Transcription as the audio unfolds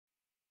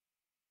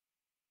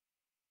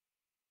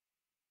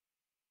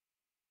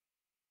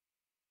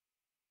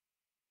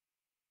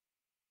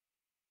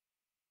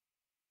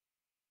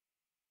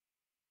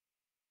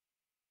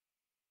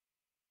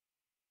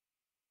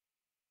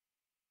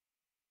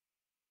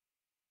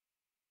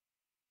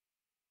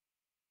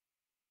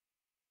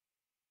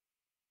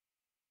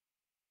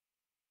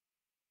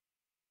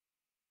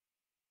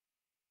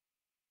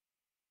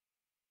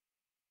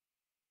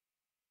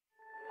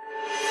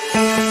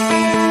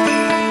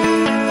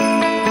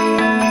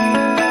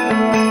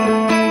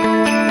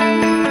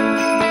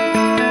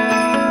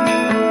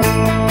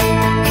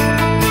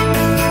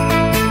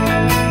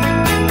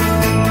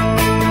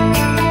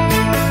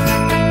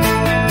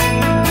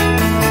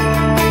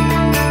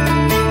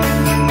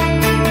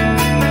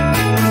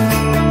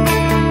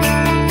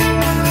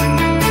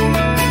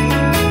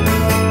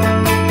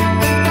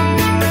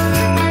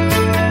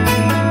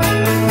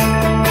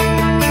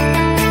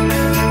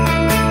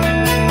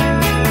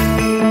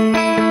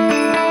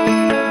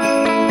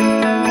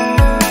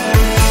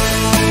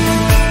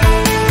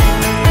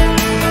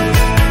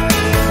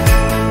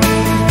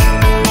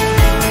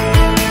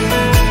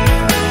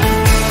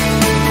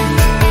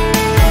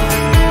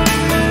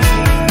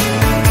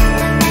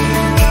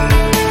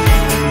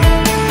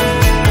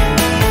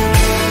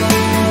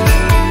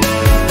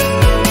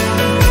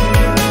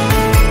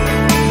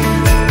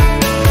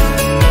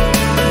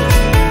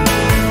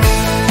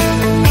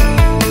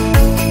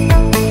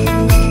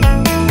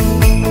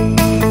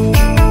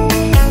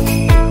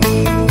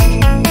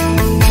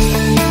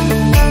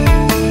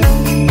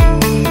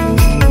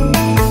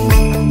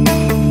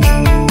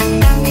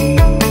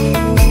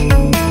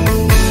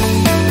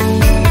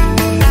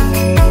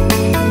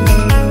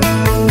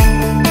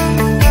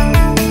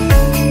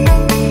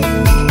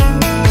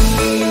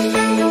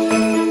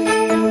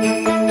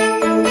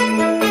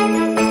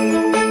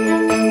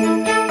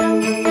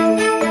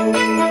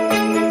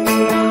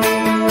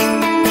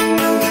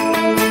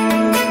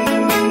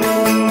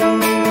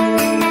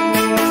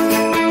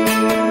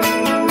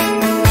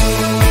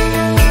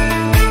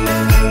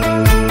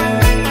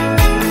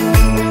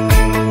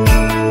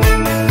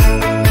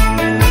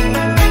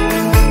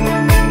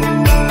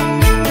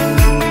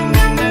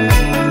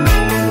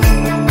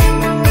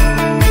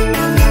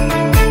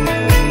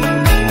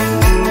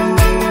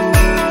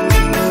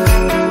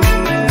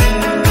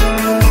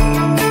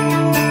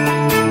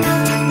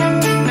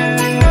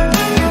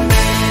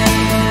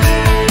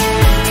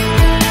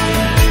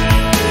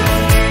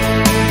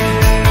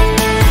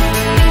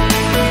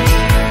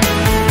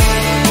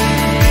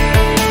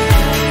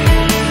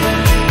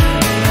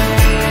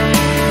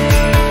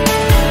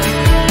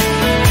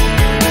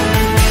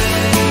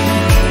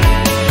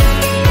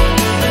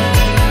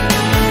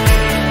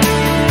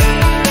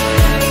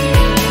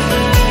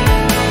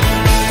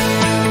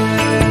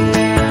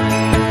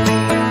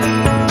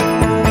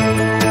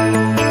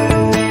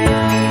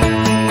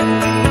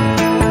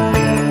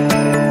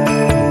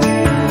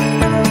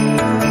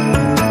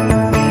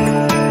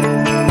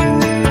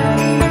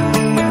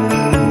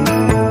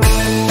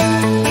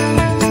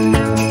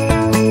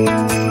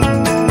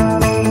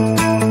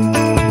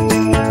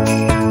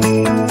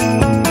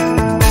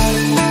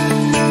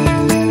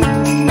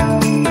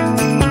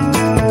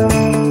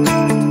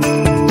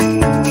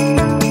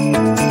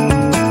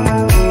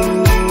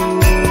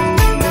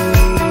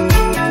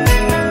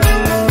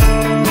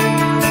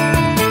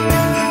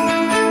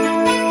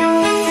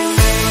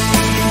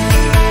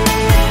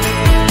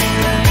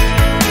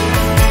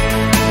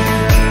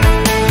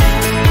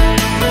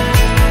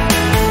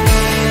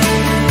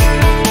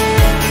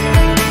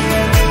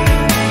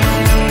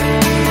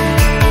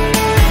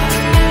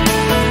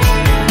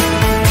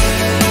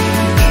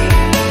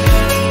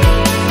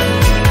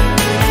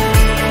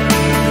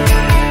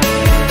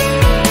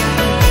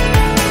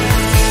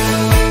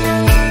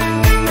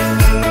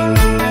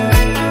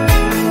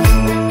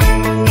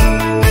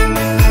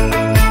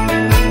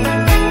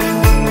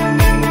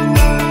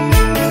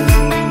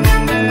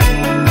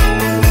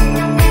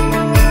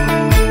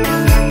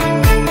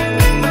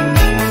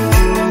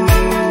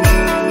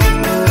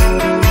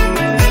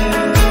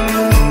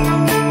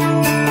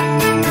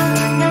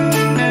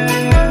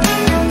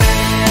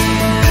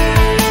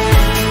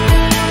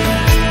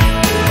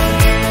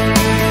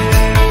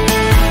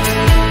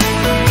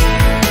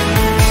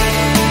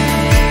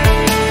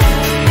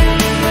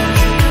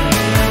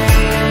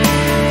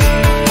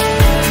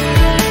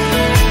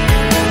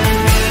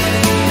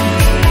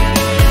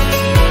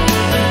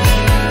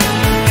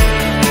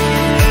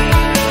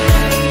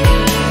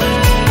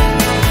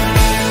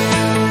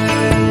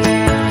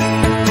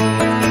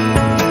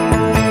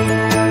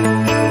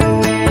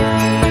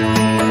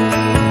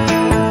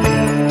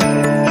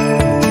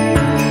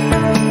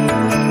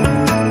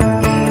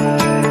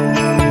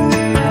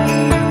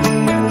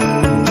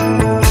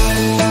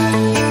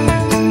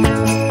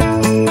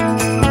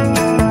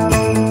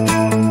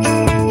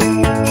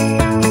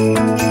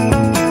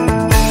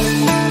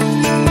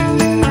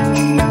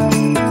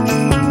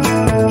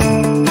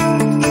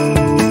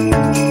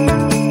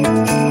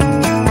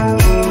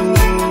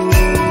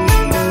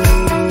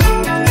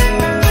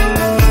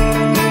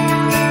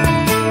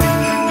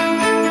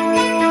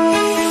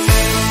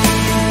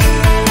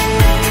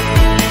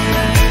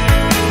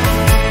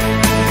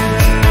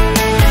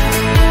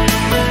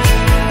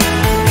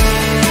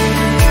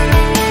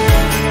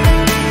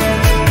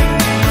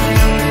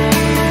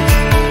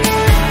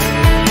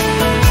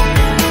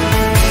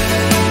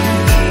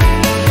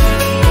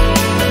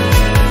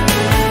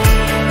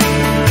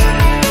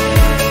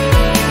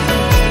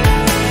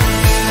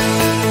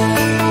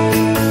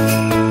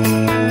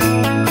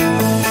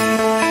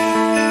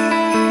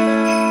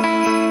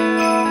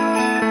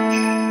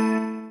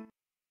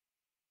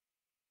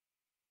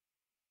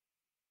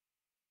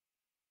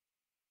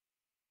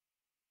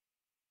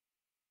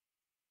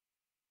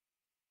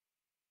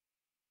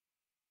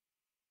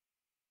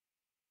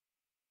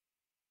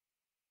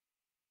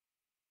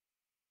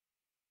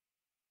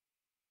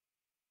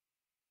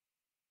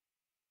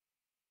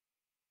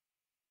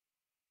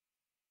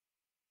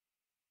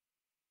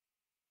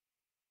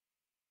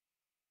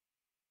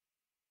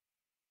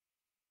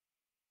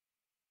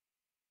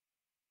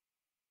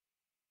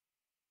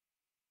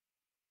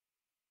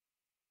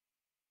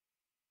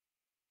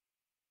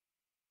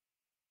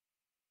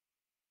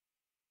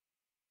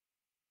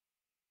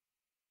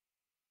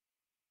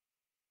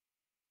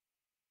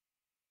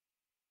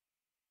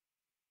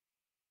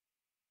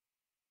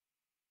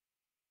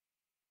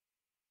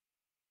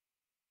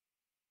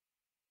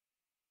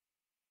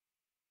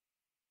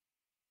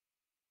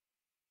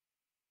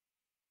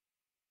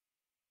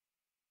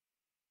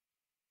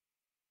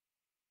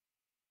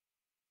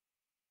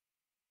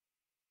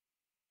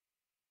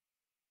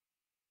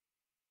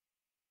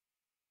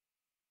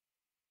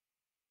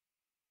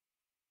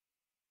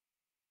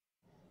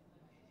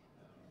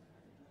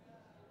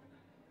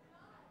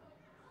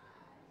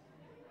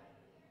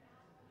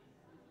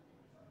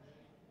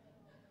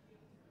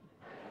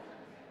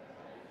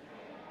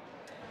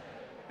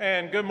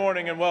And good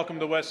morning and welcome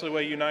to Wesley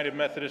Way United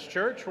Methodist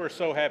Church. We're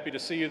so happy to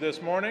see you this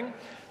morning.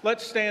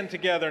 Let's stand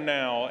together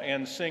now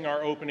and sing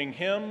our opening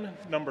hymn,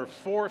 number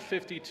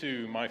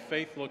 452, My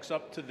Faith Looks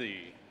Up to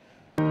Thee.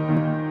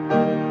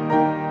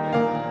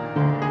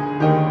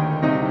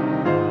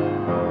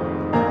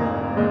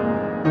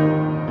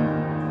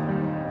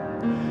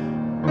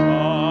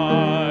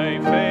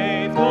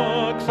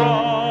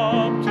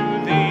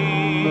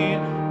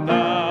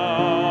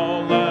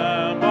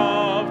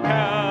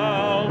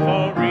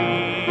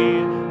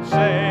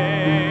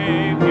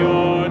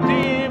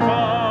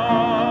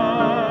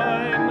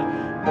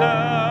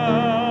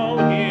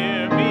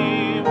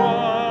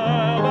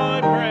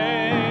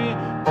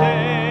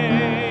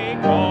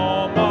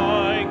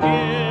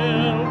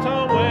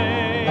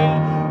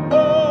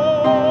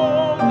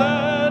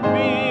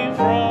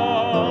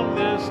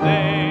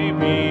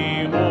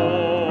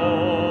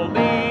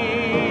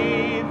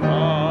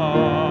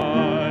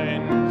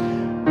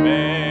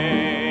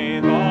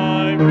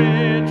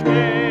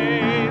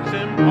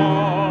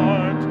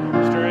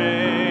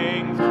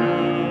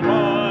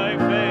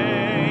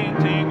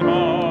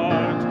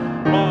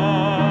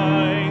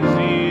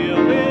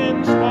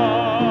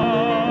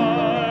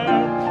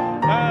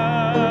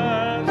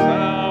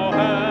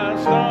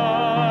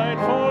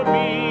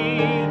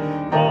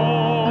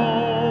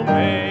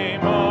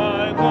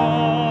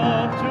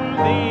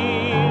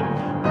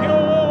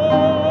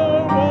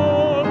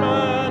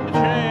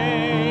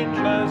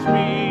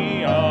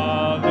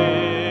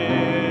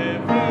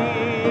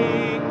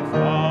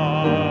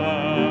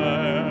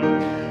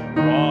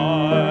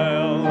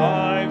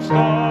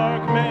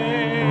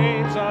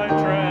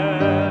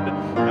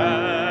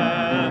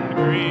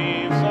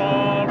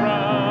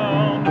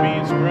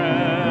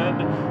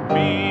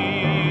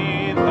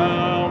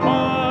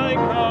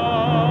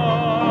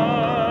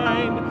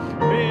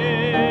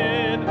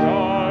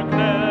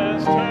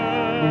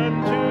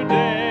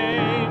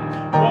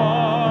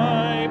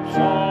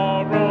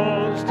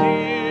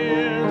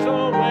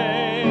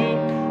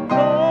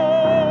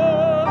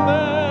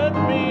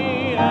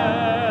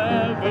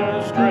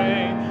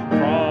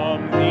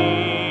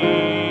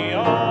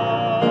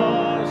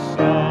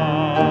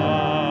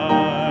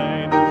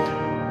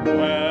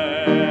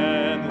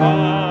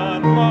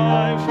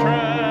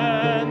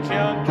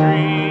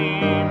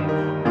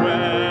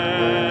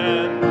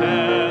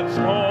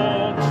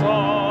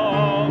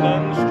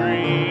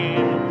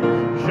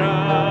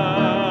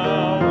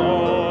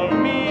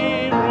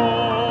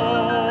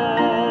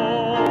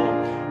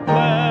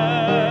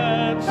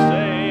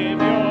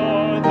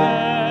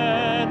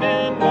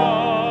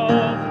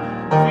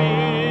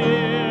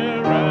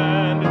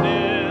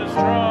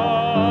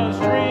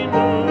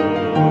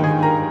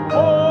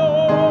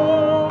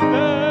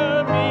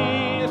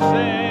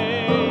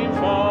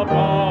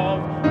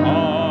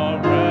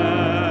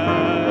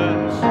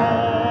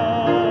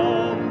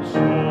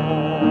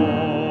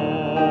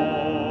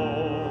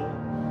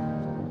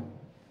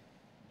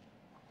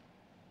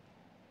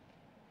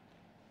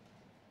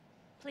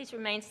 Please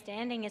remain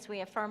standing as we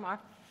affirm our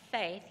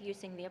faith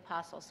using the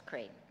Apostles'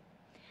 Creed.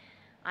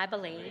 I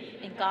believe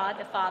in God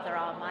the Father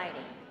Almighty,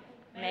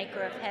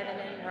 maker of heaven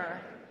and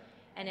earth,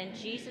 and in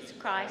Jesus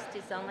Christ,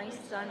 his only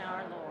Son,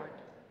 our Lord,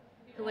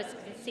 who was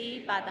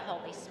conceived by the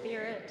Holy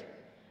Spirit,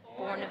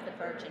 born of the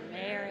Virgin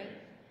Mary,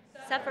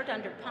 suffered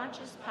under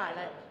Pontius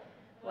Pilate,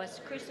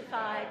 was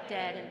crucified,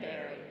 dead, and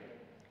buried.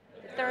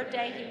 The third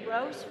day he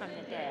rose from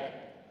the dead.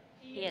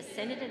 He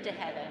ascended into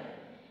heaven,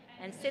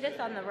 and sitteth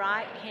on the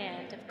right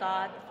hand of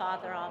God the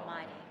Father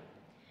Almighty.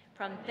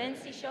 From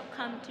thence he shall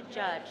come to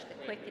judge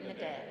the quick and the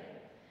dead.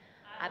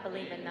 I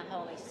believe in the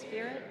Holy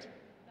Spirit,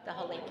 the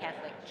Holy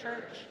Catholic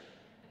Church,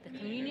 the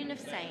communion of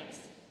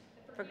saints,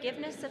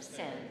 forgiveness of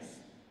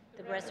sins,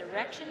 the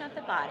resurrection of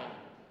the body,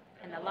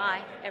 and the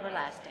life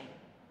everlasting.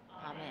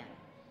 Amen.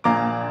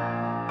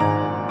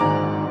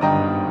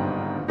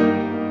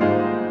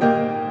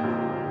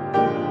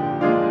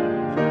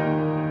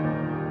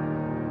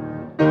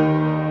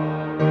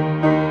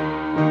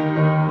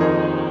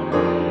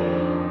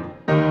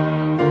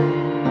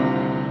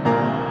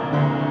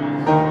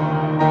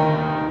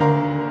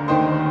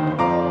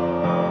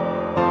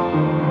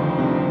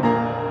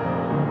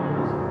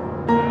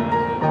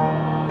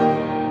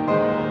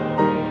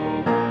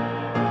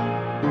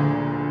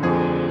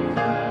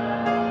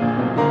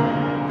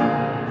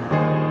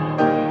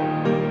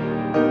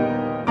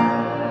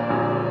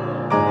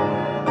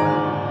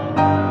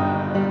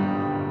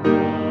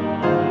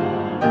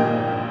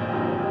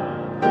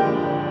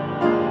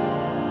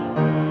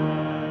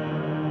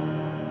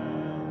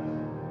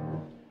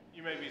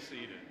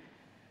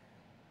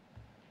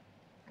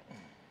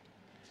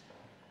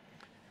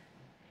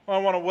 I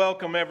want to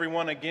welcome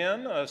everyone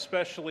again,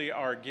 especially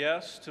our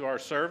guests, to our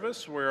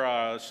service.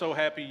 We're so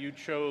happy you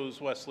chose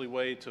Wesley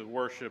Way to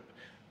worship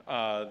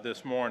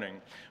this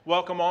morning.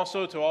 Welcome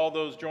also to all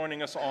those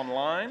joining us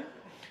online.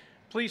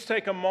 Please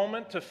take a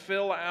moment to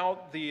fill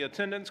out the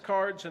attendance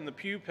cards and the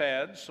pew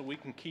pads so we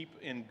can keep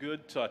in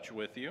good touch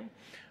with you.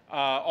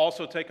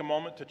 Also take a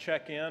moment to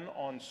check in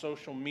on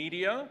social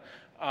media.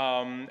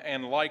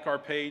 and like our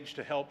page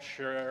to help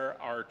share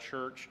our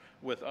church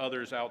with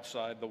others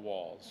outside the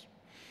walls.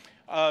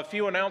 A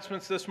few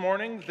announcements this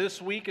morning.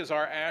 This week is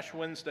our Ash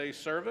Wednesday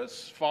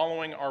service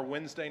following our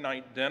Wednesday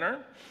night dinner.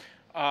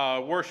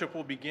 Worship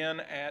will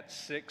begin at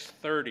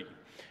 6:30.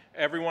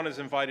 Everyone is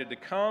invited to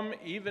come,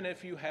 even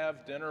if you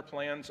have dinner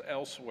plans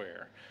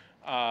elsewhere.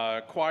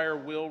 Choir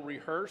will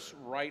rehearse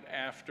right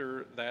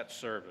after that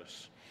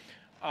service.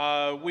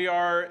 We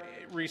are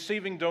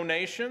receiving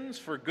donations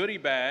for goodie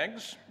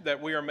bags that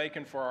we are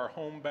making for our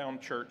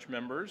homebound church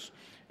members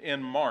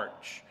in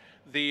March.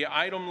 The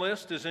item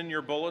list is in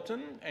your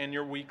bulletin and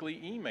your weekly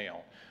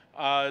email.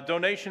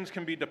 Donations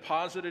can be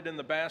deposited in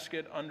the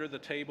basket under the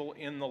table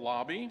in the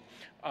lobby.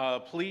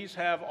 Please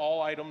have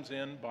all items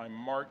in by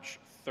March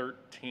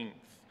 13th.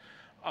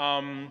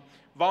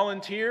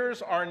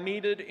 Volunteers are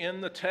needed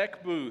in the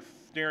tech booth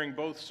during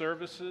both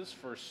services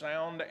for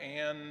sound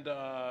and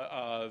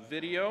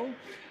video.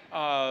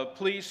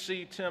 Please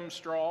see Tim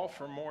Straw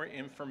for more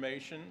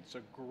information. It's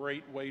a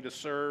great way to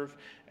serve,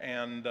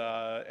 and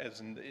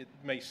it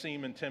may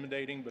seem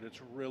intimidating, but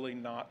it's really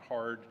not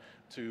hard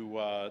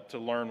to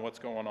learn what's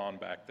going on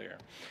back there.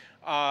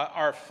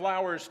 Our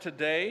flowers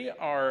today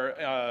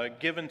are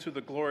given to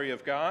the glory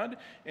of God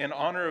in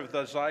honor of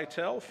the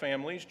Zeitel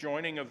families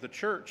joining of the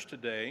church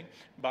today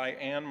by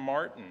Ann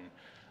Martin.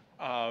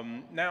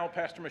 Now,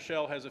 Pastor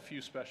Michelle has a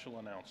few special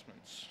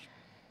announcements.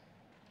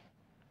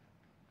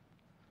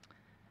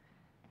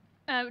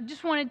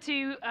 Just wanted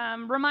to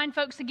remind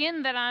folks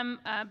again that I'm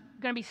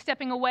going to be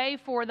stepping away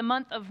for the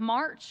month of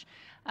March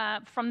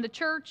from the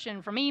church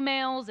and from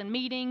emails and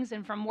meetings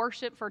and from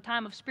worship for a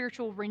time of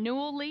spiritual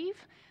renewal leave.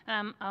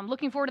 I'm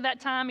looking forward to that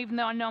time, even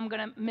though I know I'm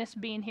going to miss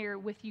being here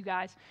with you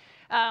guys.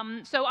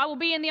 So I will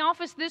be in the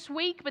office this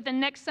week, but then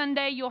next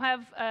Sunday you'll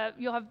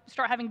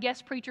start having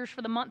guest preachers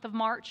for the month of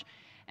March.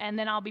 And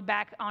then I'll be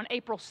back on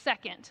April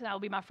 2nd. That'll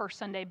be my first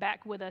Sunday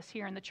back with us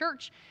here in the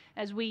church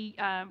as we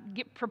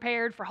get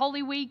prepared for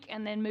Holy Week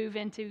and then move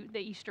into the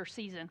Easter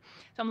season.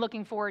 So I'm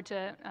looking forward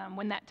to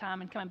when that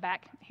time and coming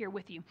back here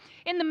with you.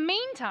 In the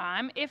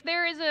meantime, if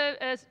there is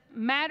a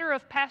matter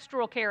of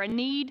pastoral care, a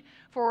need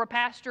for a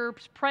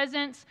pastor's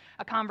presence,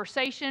 a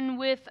conversation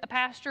with a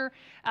pastor,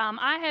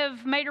 I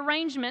have made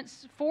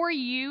arrangements for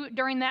you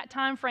during that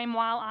time frame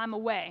while I'm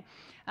away.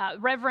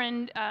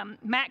 Reverend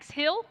Max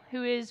Hill,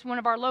 who is one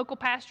of our local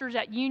pastors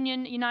at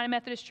Union United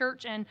Methodist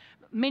Church, and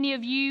many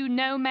of you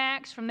know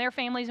Max from their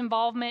family's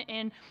involvement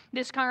in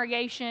this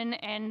congregation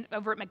and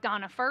over at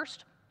McDonough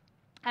First.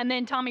 And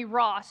then Tommy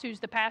Ross, who's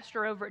the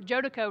pastor over at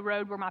Jodico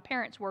Road where my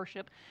parents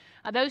worship.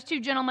 Those two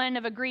gentlemen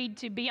have agreed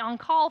to be on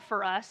call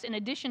for us in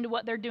addition to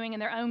what they're doing in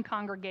their own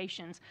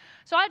congregations.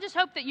 So I just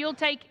hope that you'll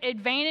take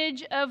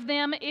advantage of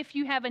them if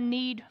you have a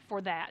need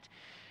for that.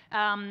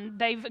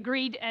 They've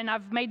agreed, and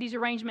I've made these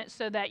arrangements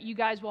so that you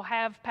guys will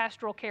have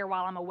pastoral care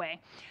while I'm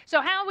away.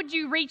 So how would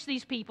you reach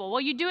these people?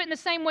 Well, you do it in the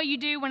same way you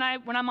do when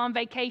I'm on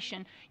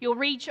vacation. You'll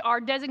reach our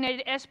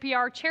designated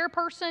SPR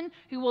chairperson,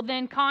 who will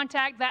then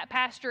contact that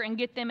pastor and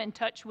get them in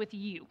touch with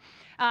you.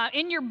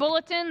 In your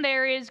bulletin,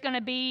 there is going to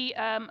be,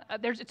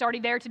 it's already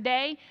there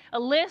today, a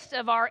list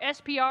of our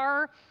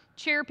SPR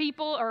chair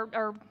people,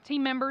 or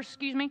team members,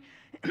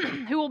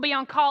 who will be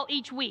on call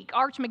each week.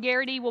 Arch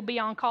McGarity will be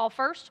on call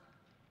first.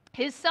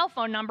 His cell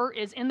phone number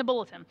is in the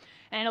bulletin,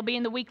 and it'll be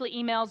in the weekly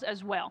emails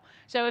as well.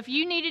 So if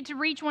you needed to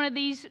reach one of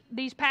these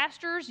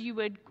pastors, you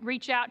would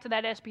reach out to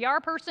that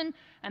SPR person,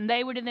 and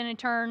they would then in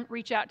turn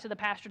reach out to the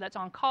pastor that's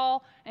on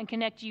call and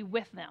connect you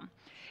with them.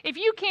 If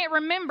you can't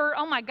remember,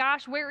 oh my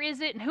gosh, where is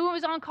it and who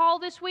was on call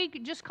this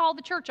week, just call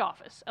the church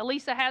office.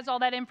 Elisa has all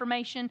that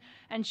information,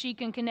 and she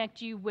can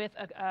connect you with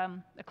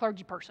a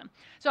clergy person.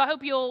 So I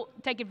hope you'll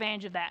take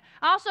advantage of that.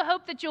 I also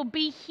hope that you'll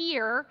be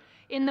here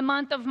in the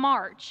month of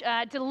March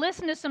to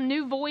listen to some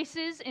new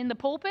voices in the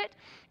pulpit,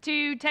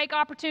 to take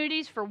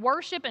opportunities for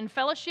worship and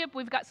fellowship.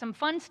 We've got some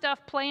fun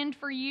stuff planned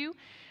for you.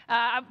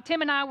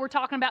 Tim and I were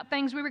talking about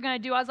things we were going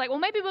to do. I was like, well,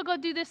 maybe we'll go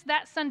do this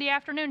that Sunday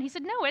afternoon. He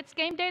said, no, it's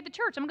game day at the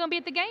church. I'm going to be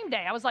at the game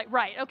day. I was like,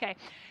 right, okay.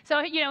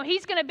 So,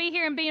 he's going to be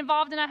here and be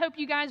involved, and I hope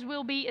you guys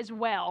will be as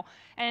well.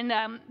 And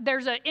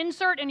there's an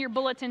insert in your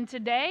bulletin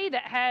today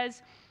that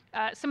has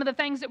some of the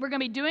things that we're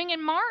going to be doing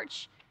in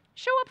March.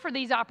 Show up for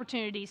these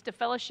opportunities to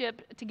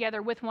fellowship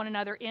together with one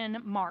another in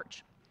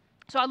March.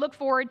 So I look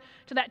forward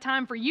to that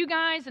time for you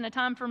guys and a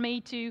time for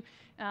me to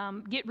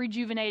get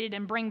rejuvenated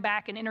and bring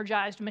back an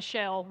energized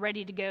Michelle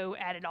ready to go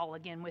at it all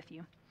again with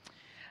you.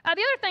 The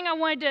other thing I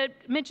wanted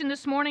to mention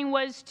this morning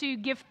was to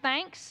give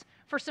thanks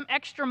for some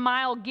extra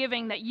mile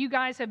giving that you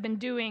guys have been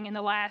doing in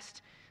the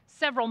last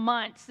several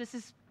months. This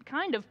is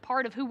kind of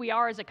part of who we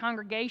are as a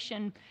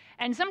congregation,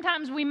 and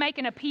sometimes we make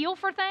an appeal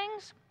for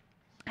things,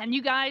 and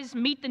you guys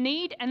meet the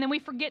need, and then we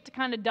forget to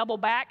kind of double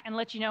back and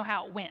let you know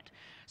how it went.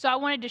 So I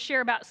wanted to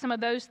share about some of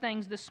those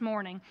things this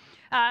morning.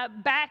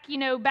 Back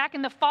in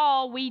the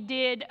fall, we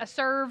did a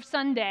Serve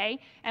Sunday,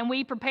 and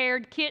we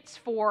prepared kits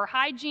for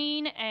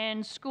hygiene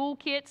and school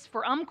kits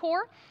for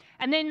UMCOR.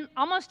 And then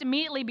almost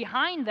immediately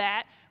behind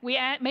that, we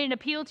made an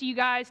appeal to you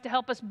guys to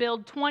help us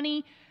build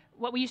 20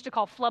 what we used to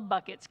call flub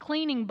buckets,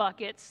 cleaning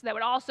buckets that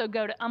would also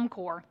go to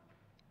UMCOR.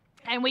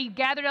 And we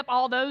gathered up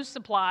all those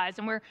supplies,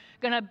 and we're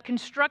going to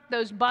construct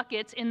those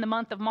buckets in the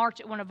month of March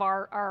at one of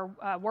our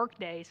work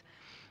days.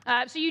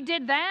 So you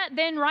did that.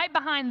 Then right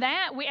behind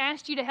that, we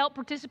asked you to help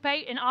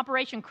participate in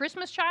Operation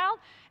Christmas Child.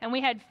 And we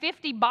had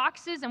 50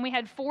 boxes, and we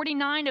had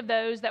 49 of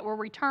those that were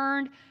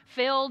returned,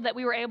 filled, that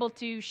we were able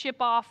to ship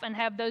off and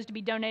have those to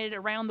be donated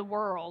around the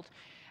world.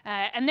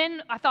 And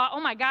then I thought, oh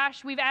my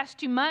gosh, we've asked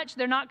too much.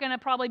 They're not going to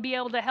probably be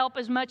able to help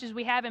as much as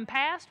we have in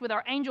past with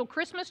our angel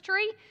Christmas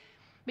tree.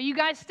 But you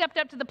guys stepped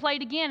up to the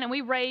plate again, and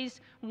we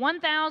raised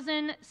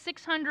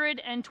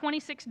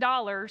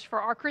 $1,626 for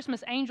our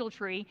Christmas angel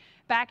tree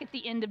back at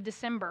the end of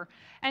December.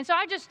 And so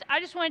I just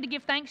wanted to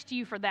give thanks to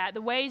you for that,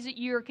 the ways that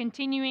you're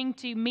continuing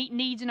to meet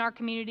needs in our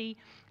community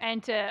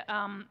and to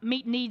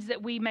meet needs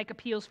that we make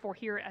appeals for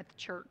here at the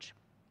church.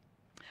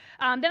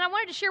 Then I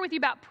wanted to share with you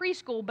about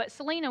preschool, but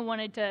Selena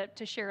wanted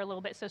to share a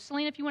little bit. So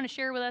Selena, if you want to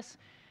share with us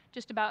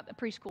just about the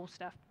preschool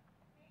stuff.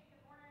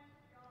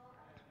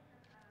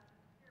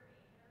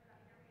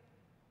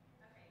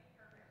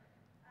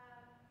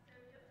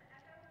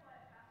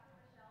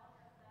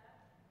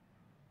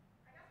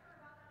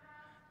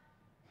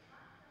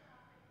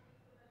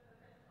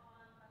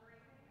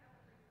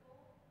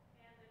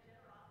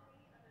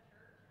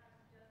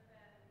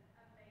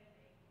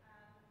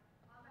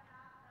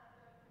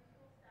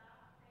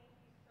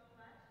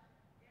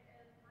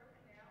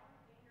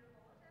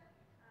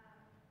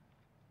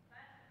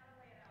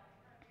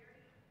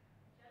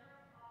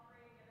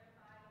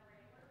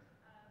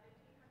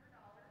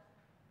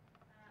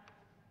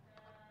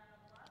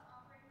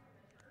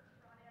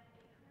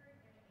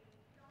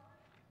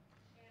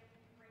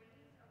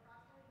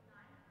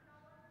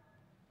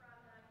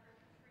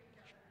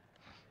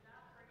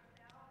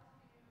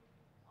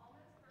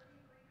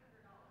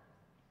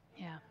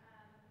 Yeah.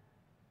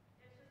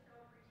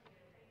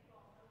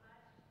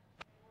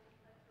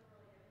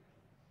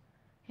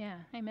 Yeah,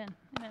 amen,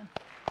 amen.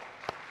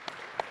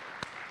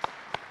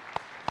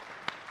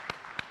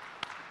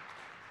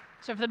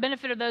 So for the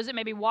benefit of those that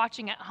may be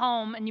watching at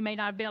home, and you may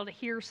not have been able to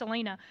hear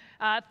Selena,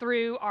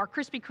 through our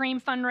Krispy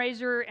Kreme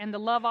fundraiser and the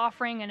love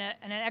offering and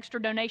an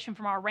extra donation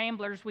from our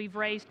Ramblers, we've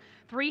raised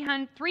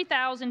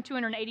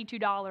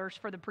 $3,282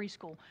 for the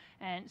preschool.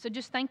 And so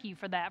just thank you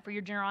for that, for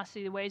your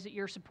generosity, the ways that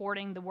you're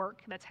supporting the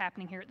work that's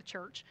happening here at the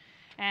church.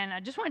 And I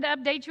just wanted to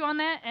update you on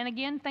that. And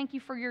again, thank you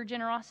for your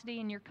generosity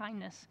and your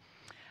kindness.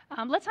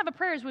 Let's have a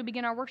prayer as we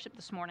begin our worship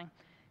this morning.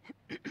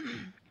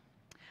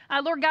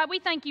 Lord God, we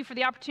thank you for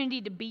the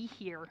opportunity to be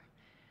here,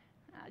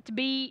 to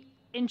be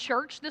in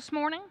church this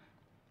morning,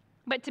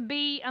 but to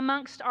be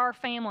amongst our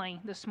family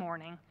this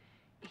morning,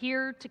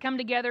 here to come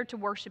together to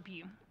worship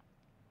you.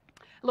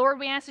 Lord,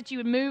 we ask that you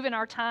would move in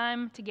our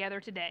time together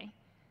today,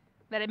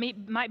 that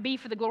it might be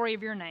for the glory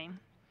of your name,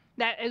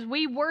 that as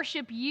we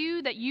worship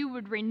you, that you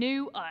would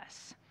renew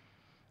us,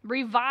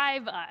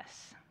 revive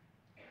us,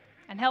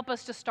 and help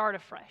us to start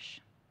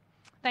afresh.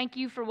 Thank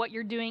you for what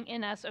you're doing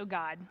in us, oh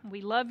God.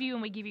 We love you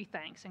and we give you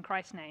thanks. In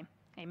Christ's name,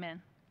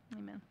 amen.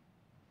 Amen.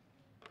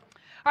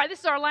 All right, this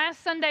is our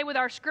last Sunday with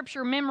our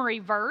scripture memory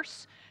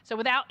verse. So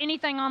without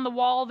anything on the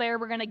wall there,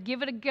 we're going to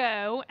give it a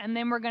go, and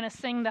then we're going to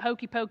sing the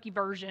hokey pokey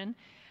version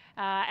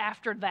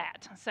after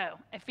that. So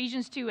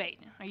Ephesians 2:8.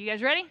 Are you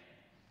guys ready?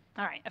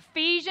 All right,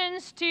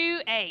 Ephesians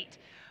 2:8.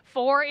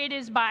 For it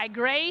is by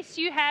grace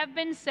you have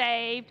been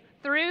saved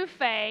through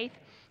faith,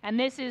 and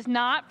this is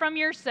not from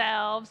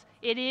yourselves,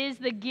 it is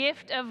the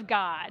gift of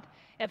God.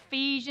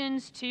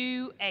 Ephesians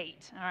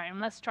 2:8. All right,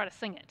 and let's try to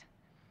sing it.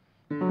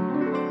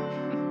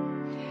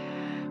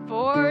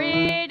 For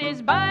it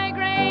is by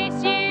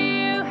grace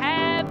you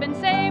have been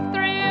saved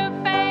through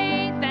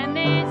faith, and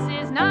this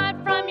is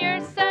not from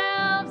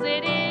yourselves,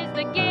 it is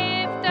the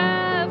gift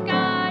of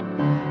God.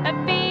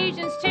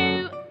 Ephesians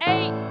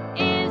 2:8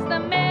 is the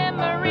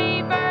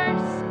memory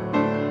verse.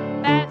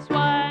 That's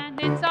what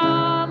it's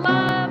all about.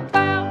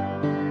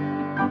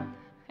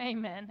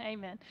 Amen,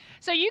 amen.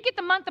 So you get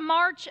the month of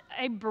March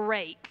a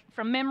break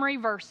from memory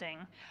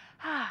versing.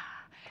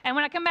 And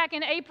when I come back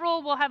in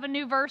April, we'll have a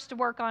new verse to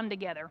work on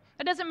together.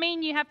 It doesn't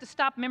mean you have to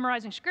stop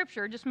memorizing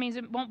Scripture. It just means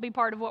it won't be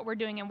part of what we're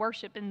doing in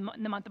worship in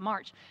the month of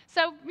March.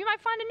 So you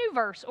might find a new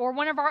verse or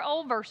one of our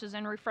old verses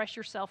and refresh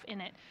yourself in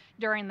it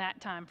during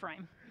that time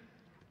frame.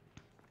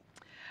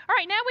 All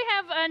right, now we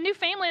have a new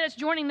family that's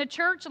joining the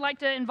church. I'd like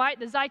to invite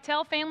the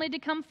Zytel family to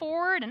come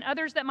forward and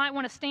others that might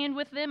want to stand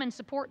with them and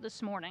support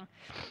this morning.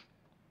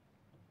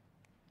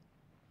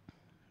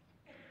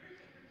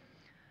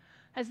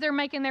 As they're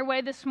making their way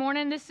this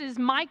morning, this is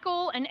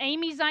Michael and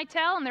Amy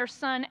Zytel and their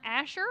son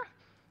Asher.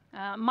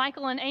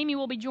 Michael and Amy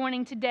will be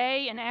joining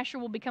today, and Asher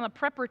will become a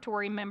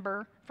preparatory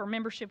member for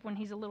membership when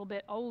he's a little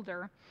bit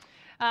older.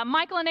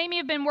 Michael and Amy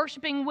have been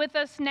worshiping with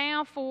us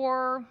now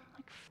for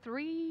like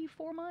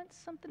 3-4 months,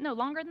 something. No,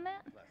 longer than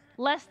that.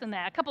 Less than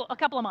that. A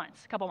couple of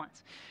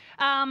months.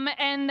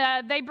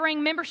 And they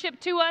bring membership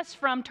to us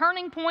from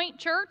Turning Point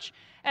Church,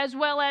 as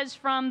well as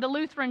from the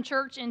Lutheran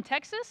Church in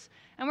Texas.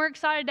 And we're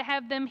excited to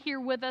have them here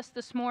with us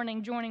this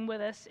morning, joining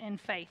with us in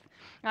faith.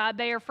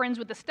 They are friends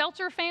with the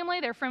Stelzer family,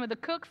 they're friends with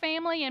the Cook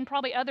family, and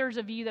probably others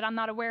of you that I'm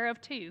not aware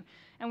of too.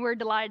 And we're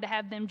delighted to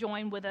have them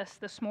join with us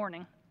this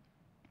morning.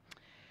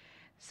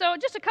 So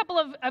just a couple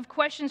of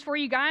questions for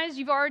you guys.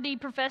 You've already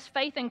professed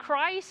faith in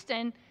Christ,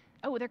 and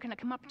oh, they're going to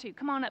come up too.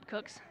 Come on up,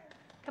 Cooks.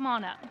 Come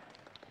on up.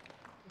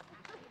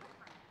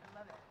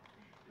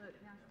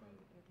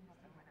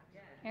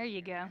 There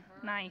you go.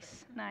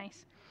 Nice,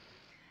 nice.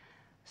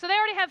 So they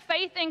already have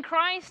faith in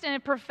Christ and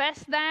have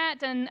professed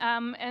that and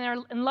are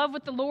in love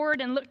with the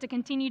Lord and look to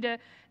continue to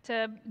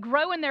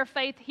grow in their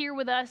faith here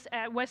with us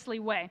at Wesley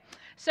Way.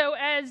 So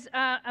as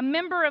a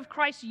member of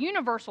Christ's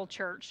Universal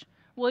Church,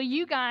 will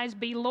you guys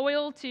be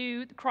loyal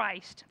to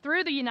Christ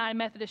through the United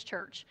Methodist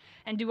Church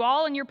and do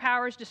all in your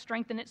powers to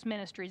strengthen its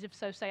ministries? If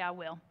so, say, I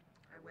will.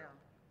 I will.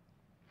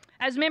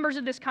 As members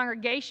of this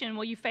congregation,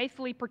 will you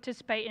faithfully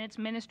participate in its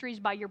ministries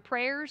by your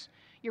prayers,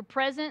 your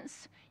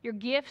presence, your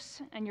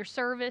gifts, and your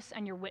service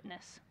and your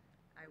witness?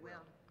 I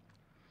will.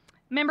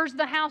 Members of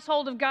the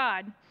household of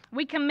God,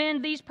 we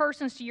commend these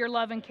persons to your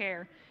love and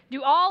care.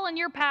 Do all in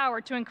your power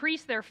to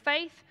increase their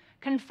faith,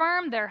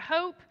 confirm their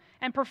hope,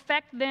 and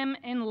perfect them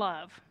in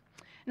love.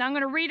 Now I'm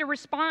going to read a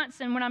response,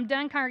 and when I'm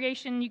done,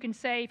 congregation, you can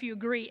say, if you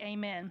agree,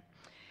 amen.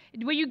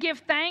 Will you give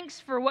thanks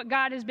for what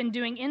God has been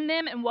doing in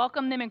them and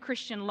welcome them in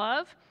Christian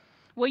love?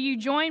 Will you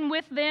join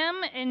with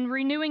them in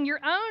renewing your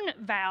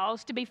own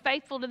vows to be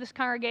faithful to this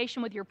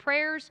congregation with your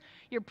prayers,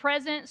 your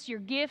presence, your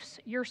gifts,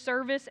 your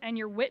service, and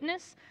your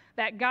witness,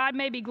 that God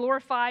may be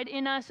glorified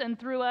in us and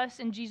through us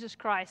in Jesus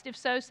Christ? If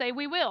so, say,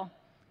 we will.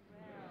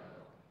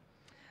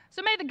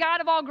 So may the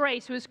God of all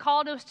grace, who has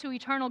called us to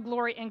eternal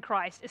glory in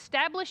Christ,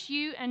 establish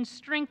you and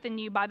strengthen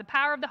you by the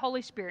power of the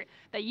Holy Spirit,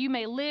 that you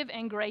may live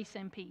in grace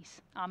and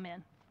peace.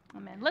 Amen.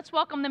 Amen. Let's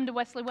welcome them to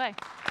Wesley Way.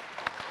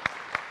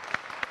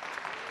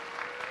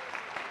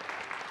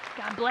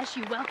 God bless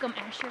you. Welcome,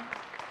 Asher.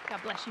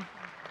 God bless you.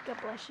 God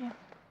bless you.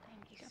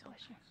 Thank you. God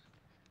bless you.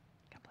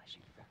 God bless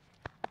you.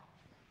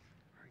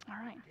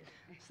 All right.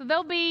 So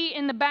they'll be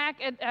in the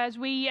back as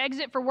we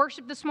exit for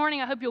worship this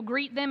morning. I hope you'll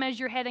greet them as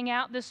you're heading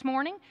out this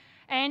morning.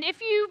 And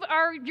if you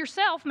are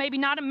yourself maybe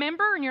not a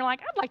member and you're like,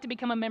 I'd like to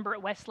become a member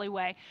at Wesley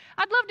Way,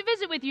 I'd love to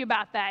visit with you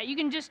about that. You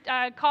can just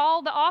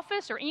call the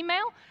office or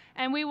email,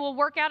 and we will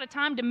work out a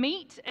time to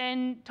meet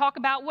and talk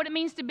about what it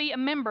means to be a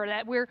member,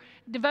 that we're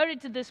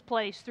devoted to this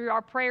place through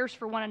our prayers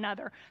for one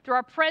another, through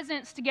our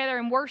presence together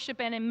in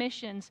worship and in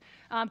missions,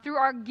 through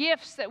our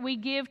gifts that we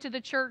give to the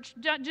church,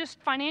 not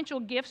just financial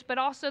gifts, but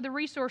also the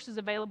resources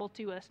available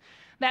to us,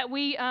 that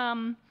we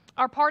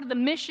are part of the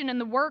mission and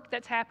the work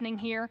that's happening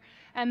here,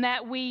 and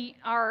that we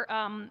are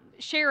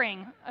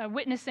sharing,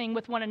 witnessing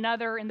with one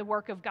another in the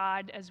work of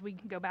God as we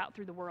go about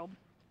through the world.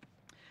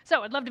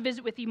 So I'd love to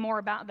visit with you more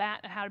about that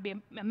and how to be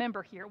a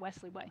member here at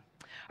Wesley Way. All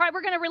right,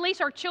 we're going to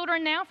release our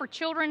children now for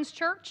Children's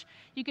Church.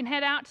 You can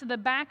head out to the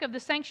back of the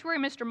sanctuary.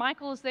 Mr.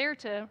 Michael is there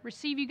to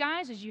receive you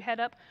guys as you head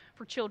up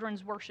for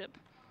children's worship.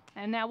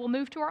 And now we'll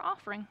move to our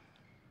offering.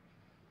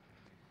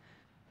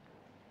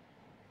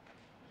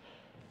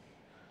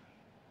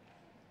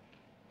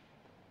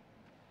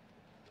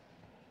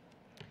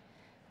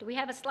 Do we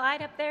have a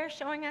slide up there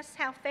showing us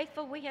how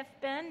faithful we have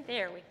been?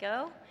 There we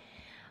go.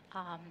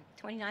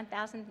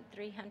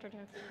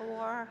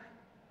 29,304.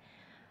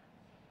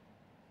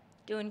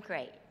 Doing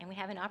great. And we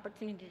have an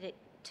opportunity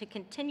to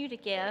continue to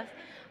give.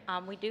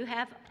 We do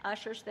have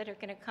ushers that are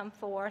going to come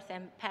forth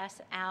and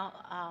pass out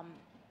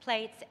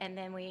plates, and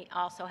then we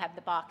also have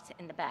the box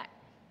in the back.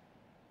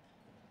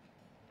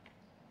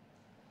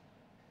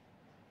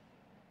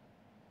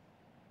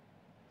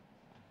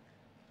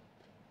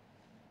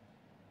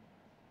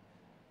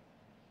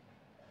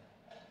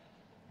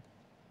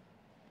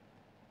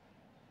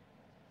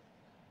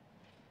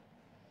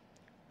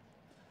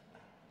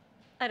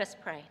 Let us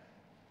pray.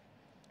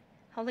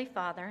 Holy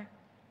Father,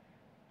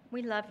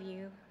 we love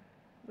you.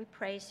 We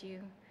praise you.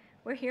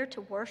 We're here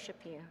to worship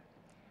you.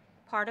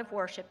 Part of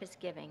worship is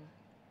giving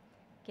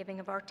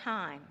of our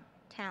time,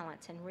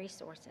 talents, and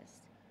resources,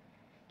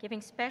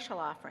 giving special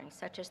offerings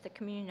such as the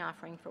communion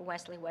offering for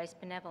Wesley Way's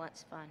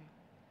Benevolence Fund.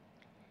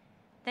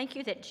 Thank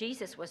you that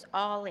Jesus was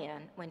all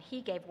in when he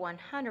gave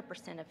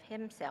 100% of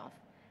himself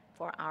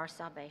for our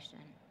salvation.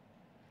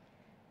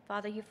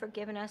 Father, you've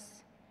forgiven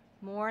us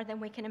more than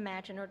we can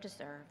imagine or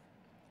deserve.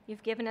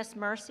 You've given us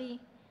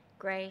mercy,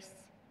 grace,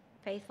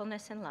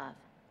 faithfulness, and love.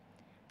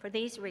 For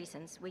these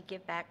reasons, we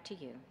give back to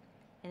you.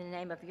 In the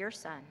name of your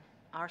Son,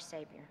 our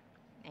Savior.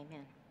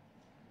 Amen.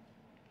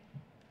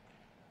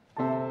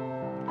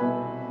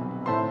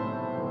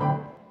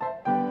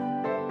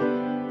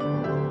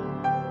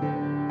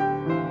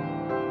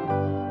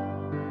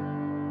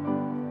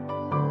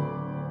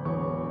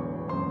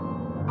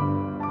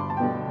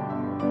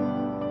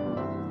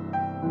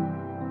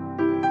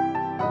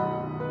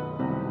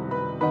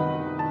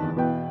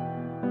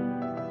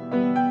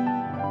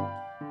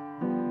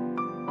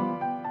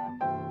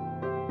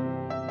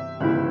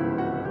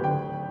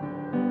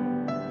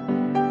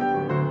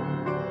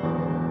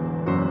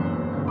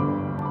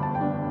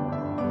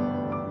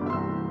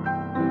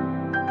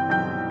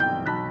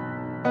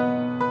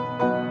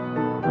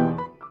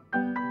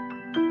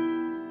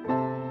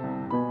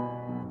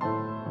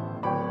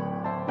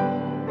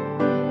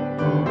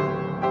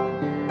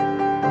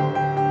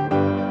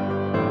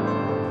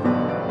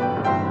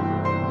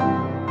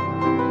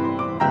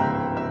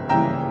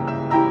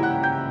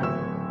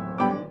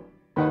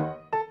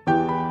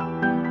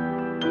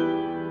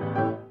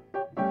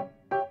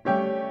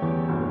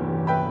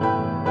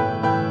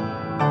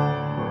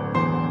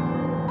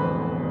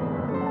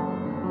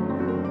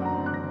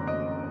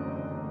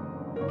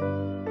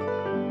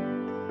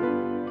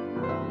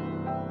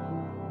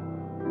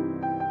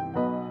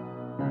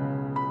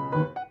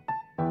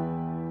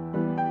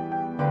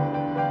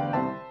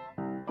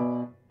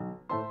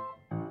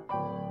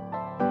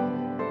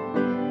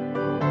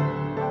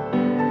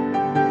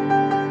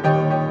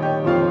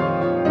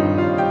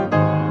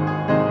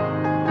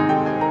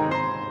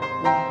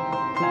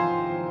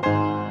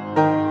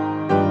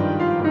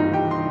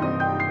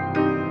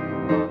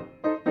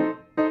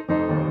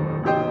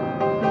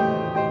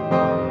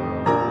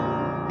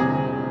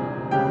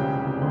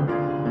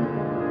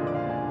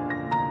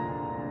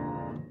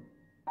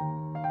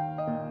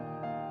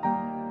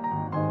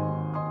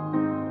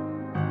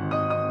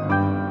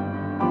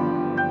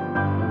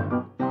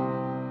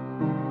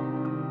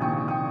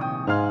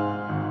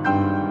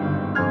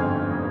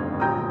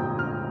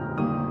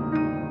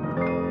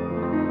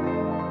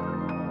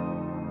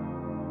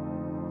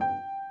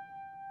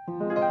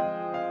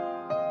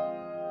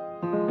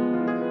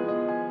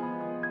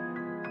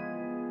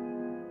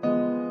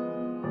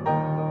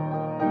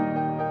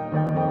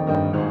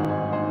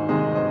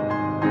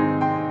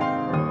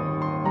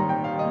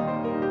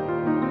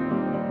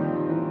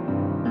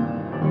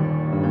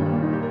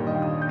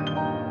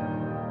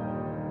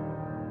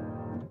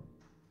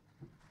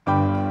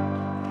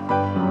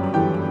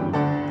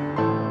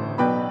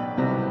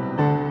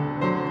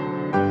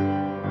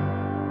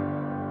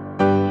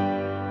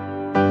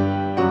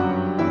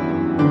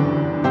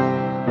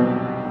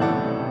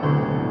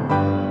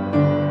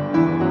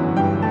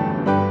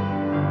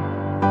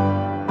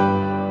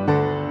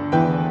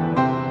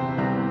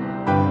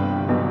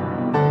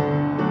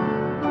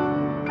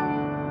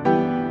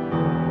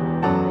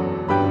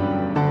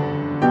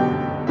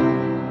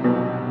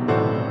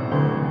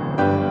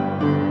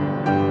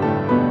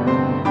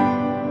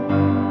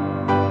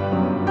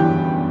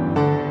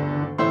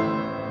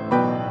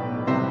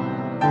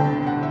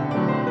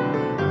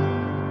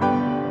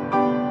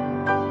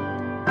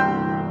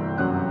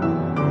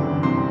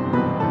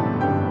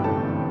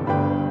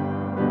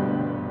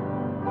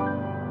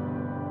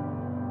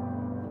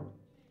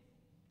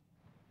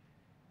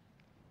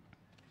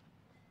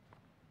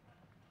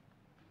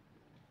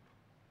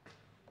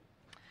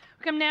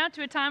 We come now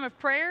to a time of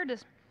prayer to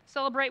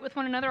celebrate with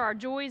one another our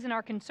joys and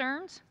our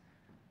concerns.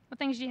 What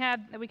things do you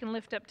have that we can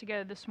lift up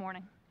together this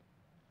morning?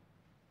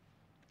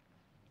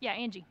 Yeah,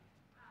 Angie.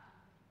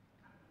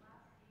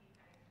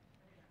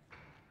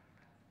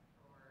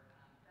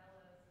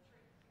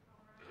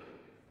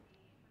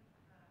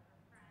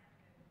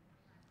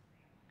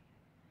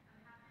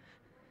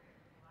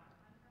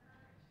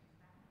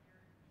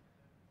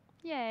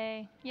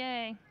 Yay,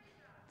 yay.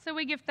 So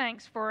we give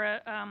thanks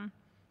for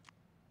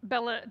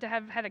Bella to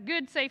have had a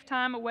good, safe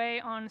time away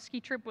on a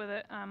ski trip with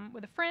a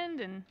friend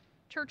and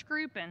church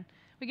group, and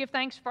we give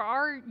thanks for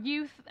our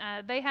youth.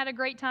 They had a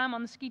great time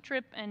on the ski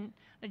trip, and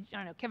I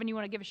don't know, Kevin, you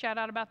want to give a shout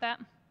out about that?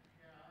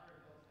 Yeah, our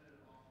adults did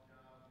an awesome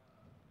job.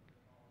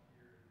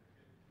 Volunteers,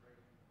 they did great. Very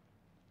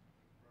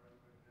generous with whatever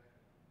he gave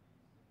us.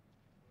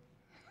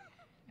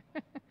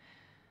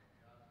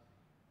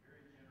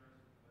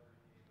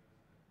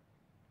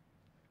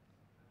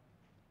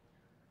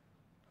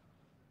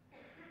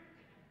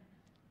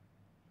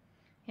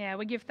 Yeah,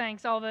 we give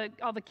thanks. All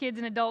the kids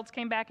and adults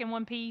came back in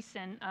one piece,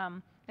 and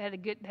they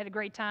had a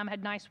great time.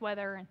 Had nice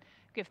weather, and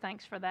give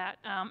thanks for that.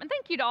 And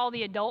thank you to all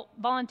the adult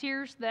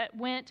volunteers that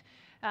went.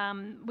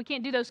 We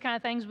can't do those kind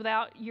of things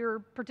without your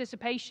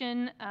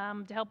participation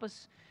to help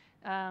us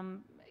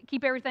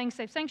keep everything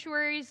safe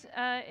sanctuaries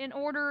in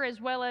order,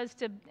 as well as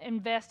to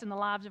invest in the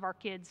lives of our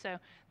kids. So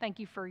thank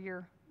you for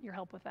your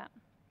help with that.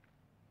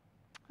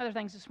 Other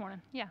things this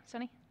morning? Yeah,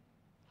 Sunny?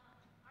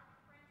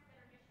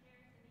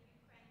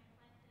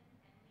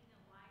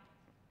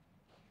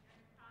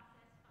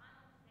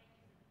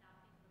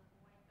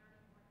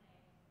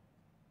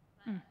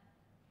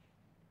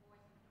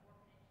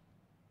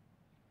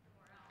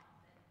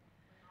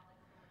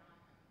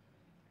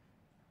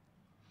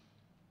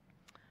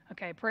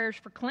 Okay, prayers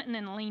for Clinton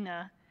and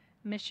Lena,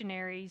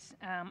 missionaries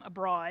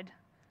abroad.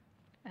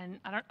 And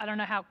I don't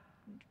know how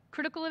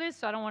critical it is,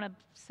 so I don't want to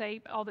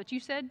say all that you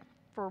said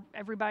for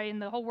everybody in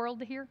the whole world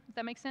to hear, if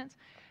that makes sense,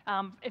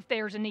 if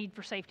there's a need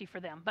for safety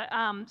for them. But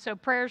so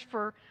prayers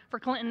for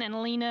Clinton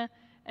and Lena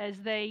as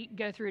they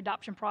go through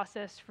adoption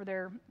process for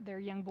their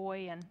young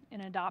boy and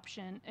in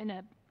adoption, in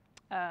a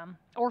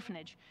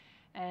orphanage,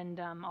 and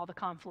all the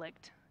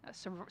conflict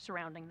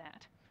surrounding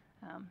that.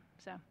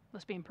 So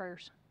let's be in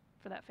prayers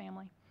for that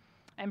family.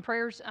 And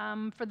prayers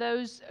for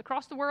those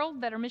across the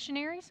world that are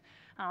missionaries.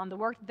 The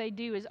work that they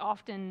do is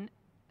often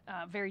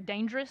very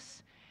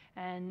dangerous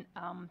and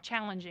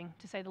challenging,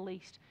 to say the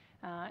least.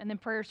 And then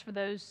prayers for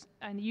those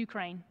in the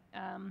Ukraine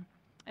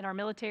and our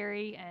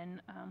military,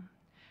 and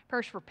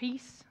prayers for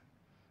peace.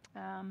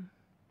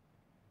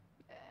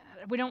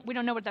 We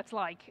don't know what that's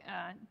like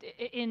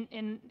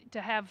in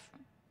to have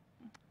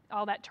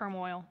all that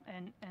turmoil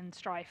and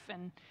strife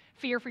and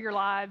fear for your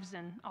lives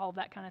and all of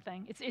that kind of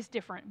thing. It's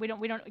different. We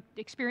don't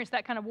experience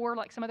that kind of war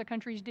like some other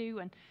countries do,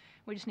 and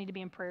we just need to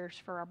be in prayers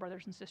for our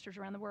brothers and sisters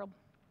around the world.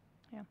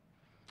 Yeah.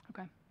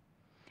 Okay.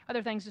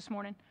 Other things this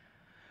morning?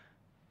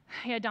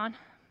 Yeah, Don.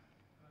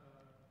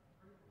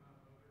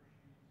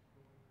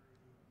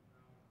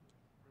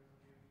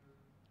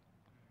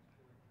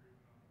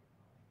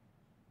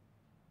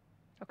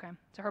 Okay.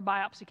 So her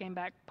biopsy came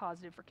back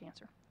positive for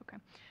cancer. Okay.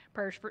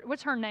 Prayers for,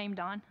 what's her name,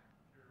 Don?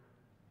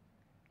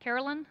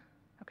 Carolyn?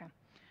 Okay.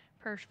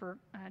 Prayers for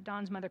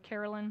Don's mother,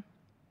 Carolyn,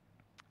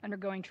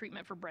 undergoing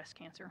treatment for breast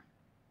cancer.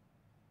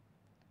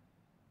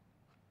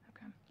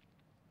 Okay.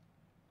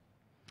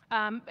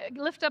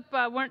 Lift up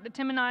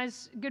Tim and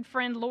I's good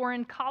friend,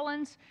 Lauren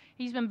Collins.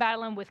 He's been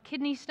battling with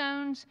kidney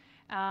stones,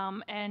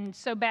 and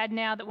so bad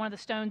now that one of the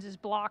stones is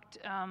blocked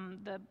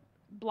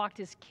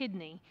his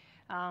kidney.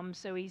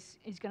 So he's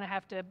going to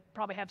have to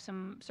probably have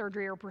some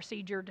surgery or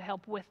procedure to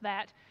help with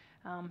that.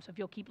 So if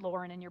you'll keep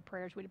Lauren in your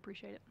prayers, we'd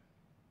appreciate it.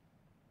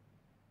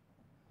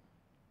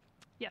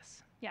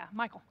 Yes. Yeah,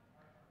 Michael.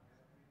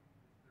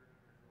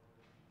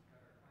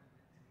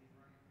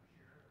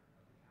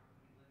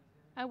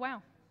 Oh,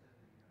 wow.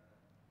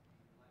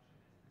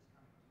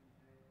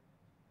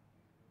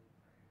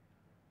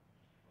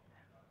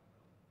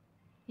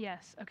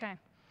 Yes, okay.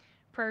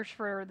 Prayers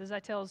for the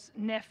Zytel's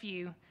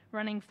nephew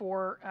running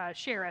for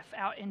sheriff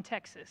out in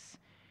Texas.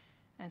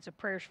 And so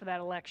prayers for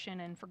that election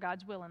and for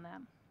God's will in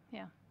that.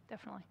 Yeah,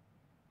 definitely.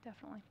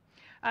 Definitely.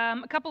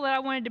 A couple that I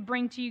wanted to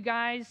bring to you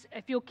guys,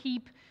 if you'll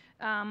keep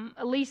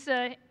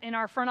Elisa in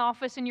our front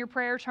office in your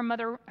prayers. Her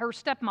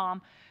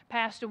stepmom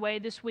passed away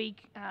this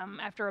week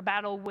after a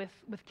battle with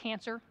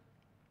cancer.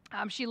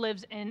 She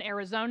lives in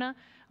Arizona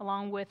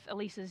along with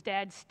Elisa's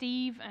dad,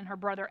 Steve, and her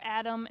brother,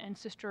 Adam, and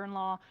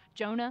sister-in-law,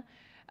 Jonah.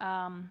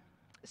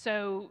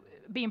 So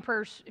be in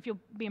prayers, if you'll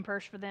be in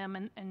prayers for them,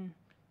 and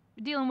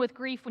dealing with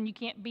grief when you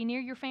can't be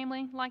near your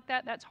family like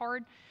that, that's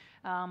hard.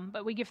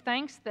 But we give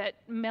thanks that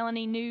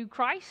Melanie knew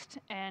Christ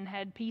and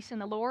had peace in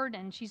the Lord,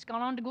 and she's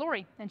gone on to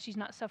glory, and she's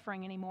not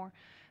suffering anymore.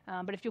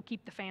 But if you'll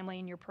keep the family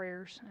in your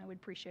prayers, I would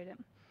appreciate it.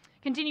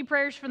 Continue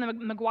prayers for the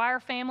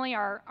McGuire family,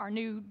 our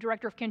new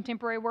director of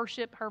contemporary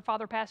worship. Her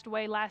father passed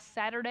away last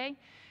Saturday.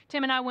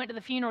 Tim and I went to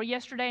the funeral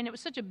yesterday, and it was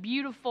such a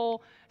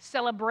beautiful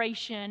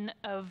celebration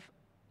of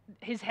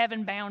his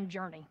heaven-bound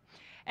journey.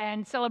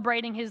 and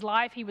celebrating his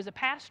life. He was a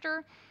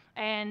pastor,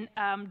 and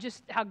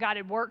just how God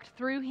had worked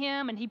through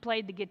him, and he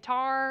played the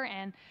guitar,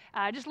 and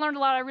just learned a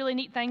lot of really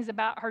neat things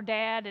about her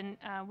dad, and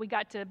we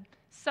got to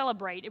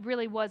celebrate. It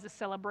really was a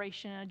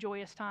celebration and a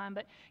joyous time,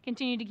 but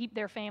continue to keep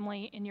their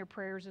family in your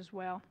prayers as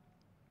well.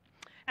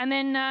 And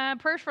then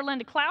prayers for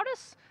Linda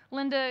Cloudis.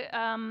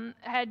 Linda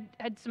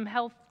had some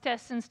health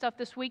tests and stuff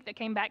this week that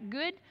came back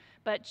good,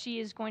 but she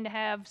is going to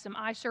have some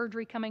eye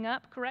surgery coming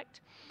up,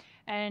 correct?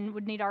 And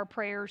would need our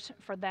prayers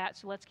for that,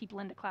 so let's keep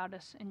Linda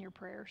Cloudis in your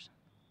prayers.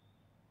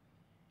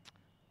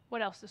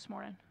 What else this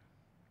morning?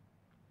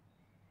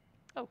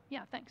 Oh,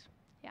 yeah, thanks.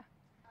 Yeah.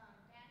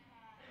 Dad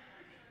had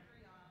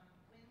surgery on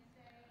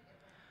Wednesday. It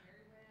went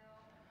very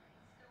well.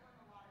 He's still in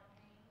a lot of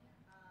pain.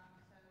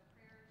 So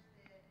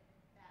prayers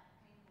that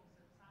pain will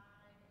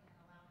subside and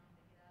allow him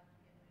to get up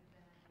and get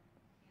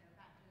moving,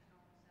 back to his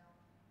normal self.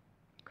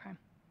 Okay.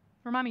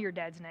 Remind me your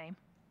dad's name.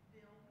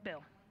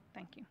 Bill.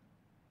 Thank you.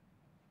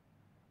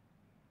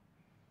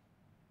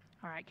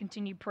 All right,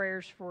 continued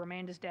prayers for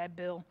Amanda's dad,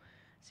 Bill,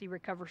 as he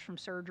recovers from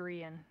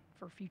surgery and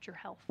for future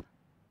health.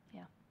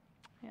 Yeah.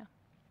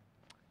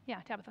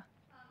 Yeah, Tabitha.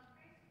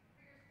 Prayers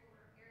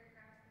for Eric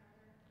Graff's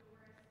mother,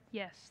 Doris.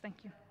 Yes,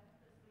 thank you.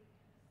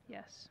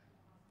 Yes.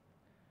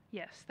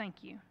 Yes,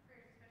 thank you.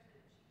 Prayers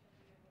especially that she can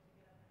be able to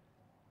get up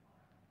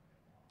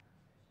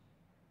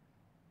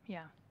and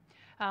walk.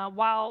 Yeah.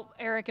 While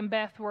Eric and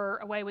Beth were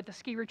away with the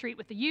ski retreat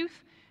with the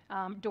youth,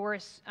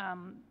 Doris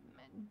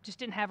just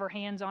didn't have her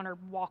hands on her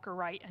walker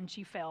right, and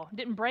she fell.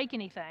 Didn't break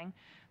anything,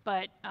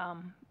 but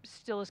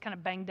still is kind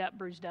of banged up,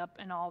 bruised up,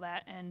 and all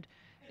that, and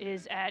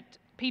is at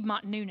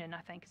Piedmont Noonan,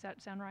 I think. Does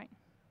that sound right?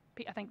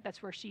 I think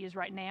that's where she is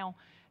right now,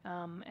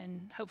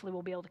 and hopefully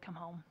we'll be able to come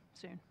home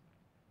soon.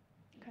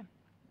 Okay.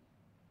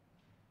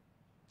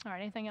 All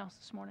right, anything else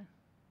this morning?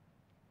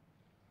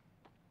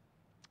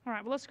 All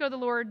right, well, let's go to the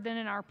Lord then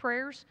in our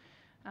prayers.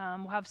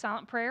 We'll have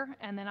silent prayer,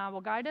 and then I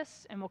will guide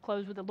us, and we'll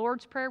close with the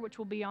Lord's Prayer, which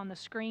will be on the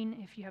screen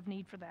if you have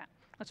need for that.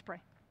 Let's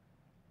pray.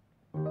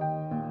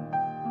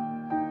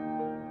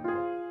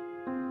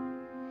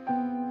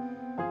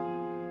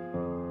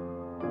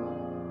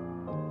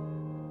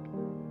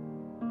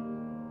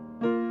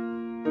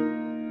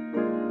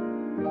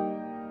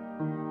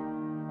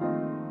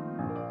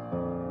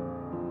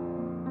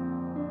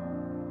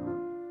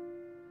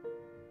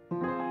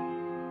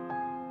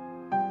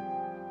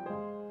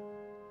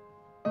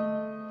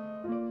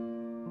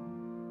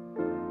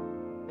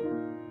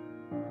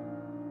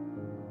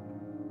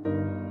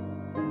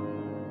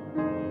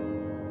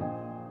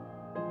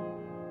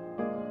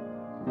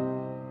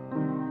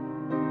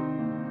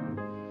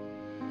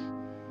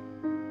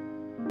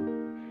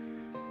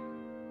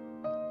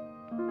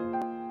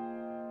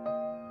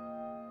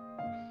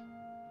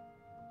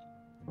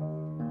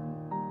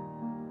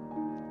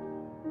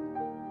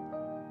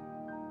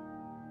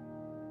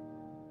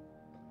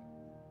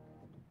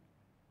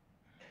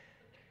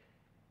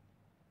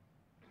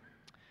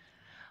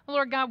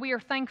 Lord God, we are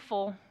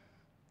thankful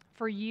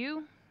for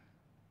you,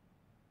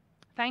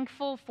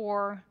 thankful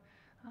for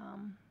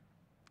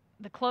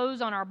the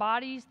clothes on our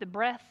bodies, the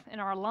breath in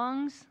our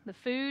lungs, the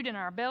food in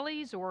our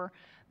bellies, or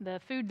the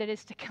food that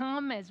is to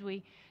come as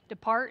we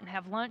depart and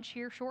have lunch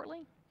here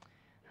shortly.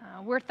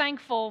 We're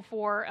thankful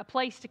for a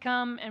place to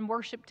come and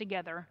worship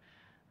together.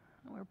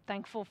 We're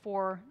thankful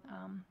for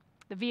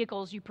the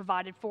vehicles you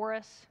provided for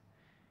us,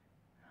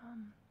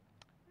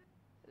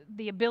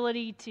 the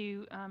ability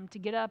to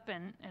get up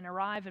and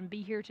arrive and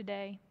be here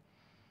today.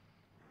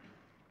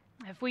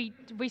 If we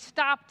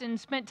stopped and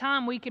spent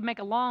time, we could make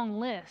a long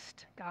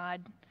list,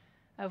 God,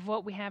 of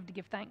what we have to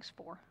give thanks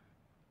for.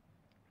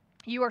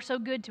 You are so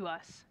good to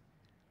us,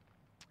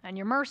 and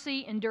your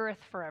mercy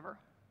endureth forever.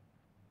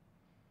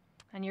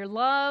 And your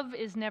love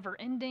is never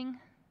ending.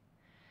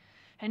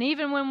 And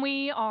even when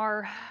we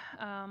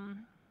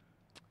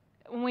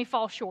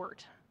fall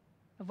short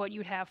of what you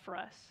would have for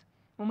us,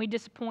 when we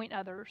disappoint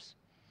others,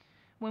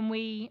 when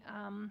we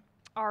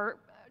are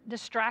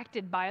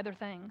distracted by other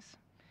things,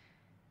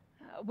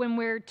 when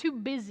we're too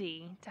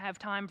busy to have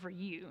time for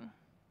you,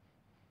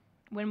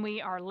 when we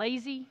are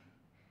lazy,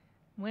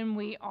 when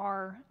we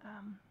are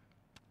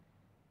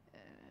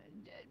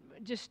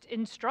just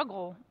in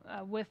struggle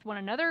with one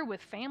another,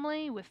 with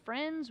family, with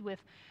friends,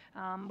 with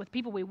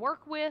people we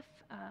work with,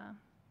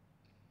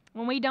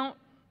 when we don't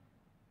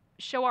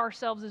show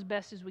ourselves as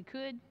best as we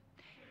could,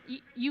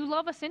 you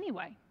love us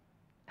anyway.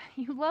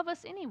 You love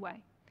us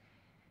anyway.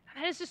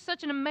 And that is just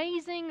such an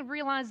amazing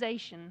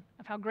realization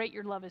of how great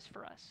your love is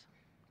for us.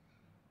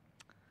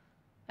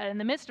 That in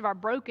the midst of our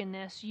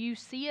brokenness, you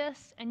see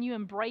us and you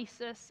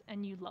embrace us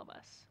and you love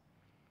us.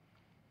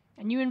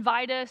 And you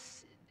invite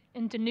us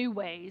into new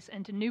ways,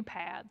 into new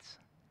paths,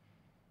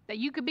 that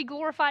you could be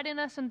glorified in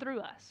us and through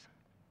us.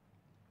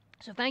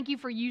 So thank you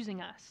for using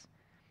us.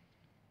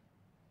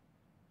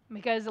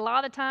 Because a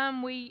lot of the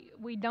time we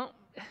don't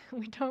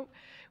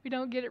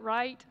get it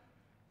right.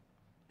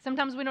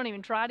 Sometimes we don't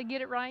even try to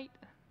get it right.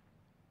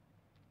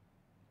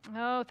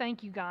 Oh,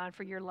 thank you, God,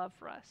 for your love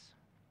for us.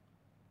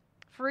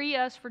 Free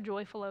us for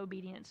joyful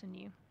obedience in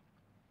you.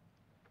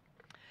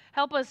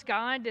 Help us,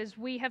 God, as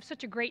we have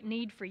such a great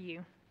need for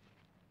you.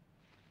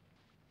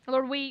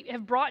 Lord, we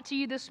have brought to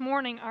you this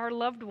morning our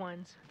loved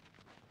ones,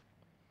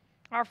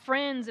 our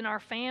friends and our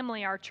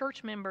family, our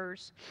church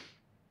members,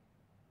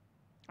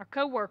 our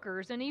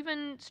co-workers, and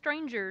even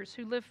strangers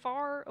who live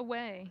far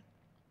away.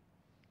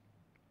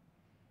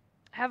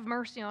 Have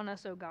mercy on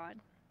us, O God.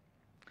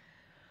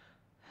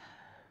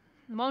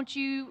 Won't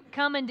you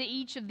come into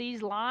each of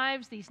these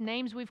lives, these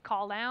names we've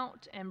called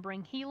out, and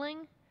bring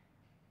healing,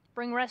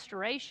 bring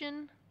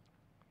restoration,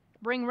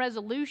 bring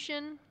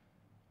resolution,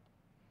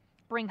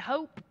 bring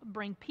hope,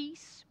 bring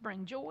peace,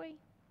 bring joy.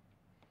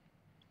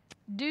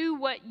 Do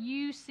what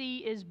you see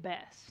is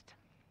best.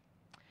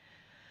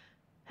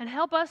 And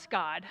help us,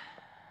 God.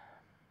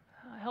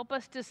 Help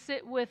us to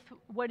sit with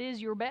what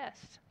is your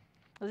best.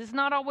 Because it's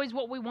not always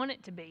what we want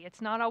it to be.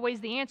 It's not always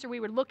the answer we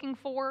were looking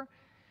for.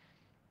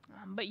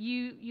 But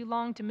you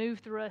long to move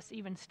through us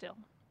even still.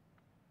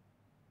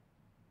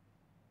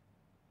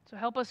 So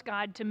help us,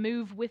 God, to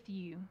move with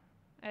you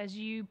as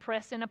you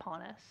press in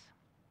upon us,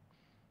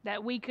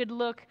 that we could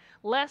look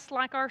less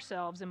like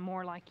ourselves and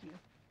more like you.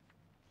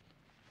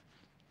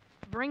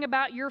 Bring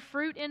about your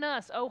fruit in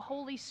us, O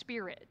Holy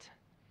Spirit,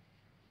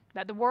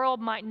 that the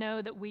world might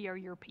know that we are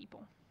your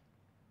people.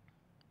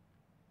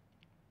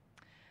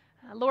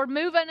 Lord,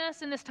 move on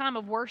us in this time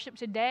of worship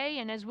today,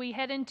 and as we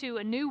head into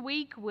a new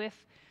week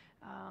with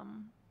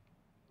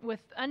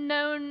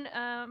unknown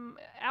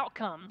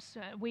outcomes.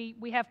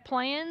 We have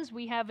plans,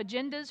 we have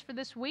agendas for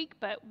this week,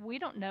 but we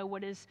don't know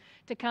what is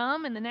to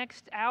come in the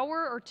next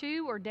hour or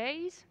two or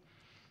days.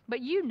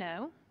 But you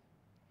know,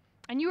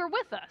 and you are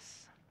with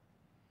us.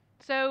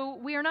 So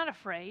we are not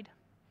afraid,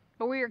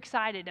 but we are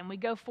excited, and we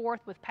go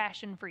forth with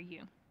passion for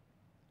you.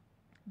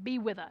 Be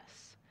with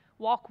us.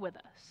 Walk with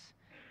us.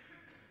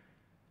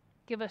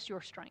 Give us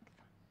your strength.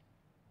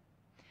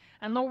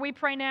 And Lord, we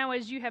pray now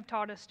as you have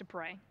taught us to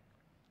pray.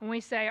 When we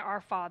say,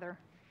 Our Father,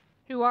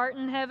 who art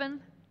in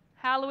heaven,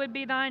 hallowed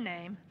be thy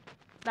name.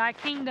 Thy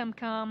kingdom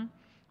come,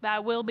 thy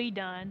will be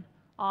done,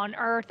 on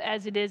earth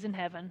as it is in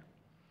heaven.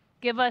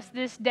 Give us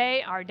this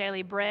day our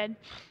daily bread,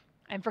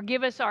 and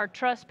forgive us our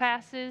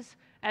trespasses,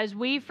 as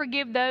we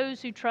forgive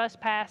those who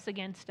trespass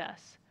against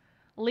us.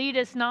 Lead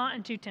us not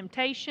into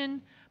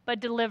temptation,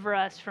 but deliver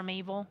us from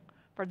evil.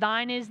 For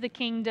thine is the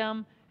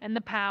kingdom, and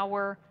the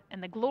power,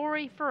 and the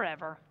glory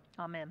forever.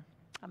 Amen.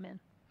 Amen.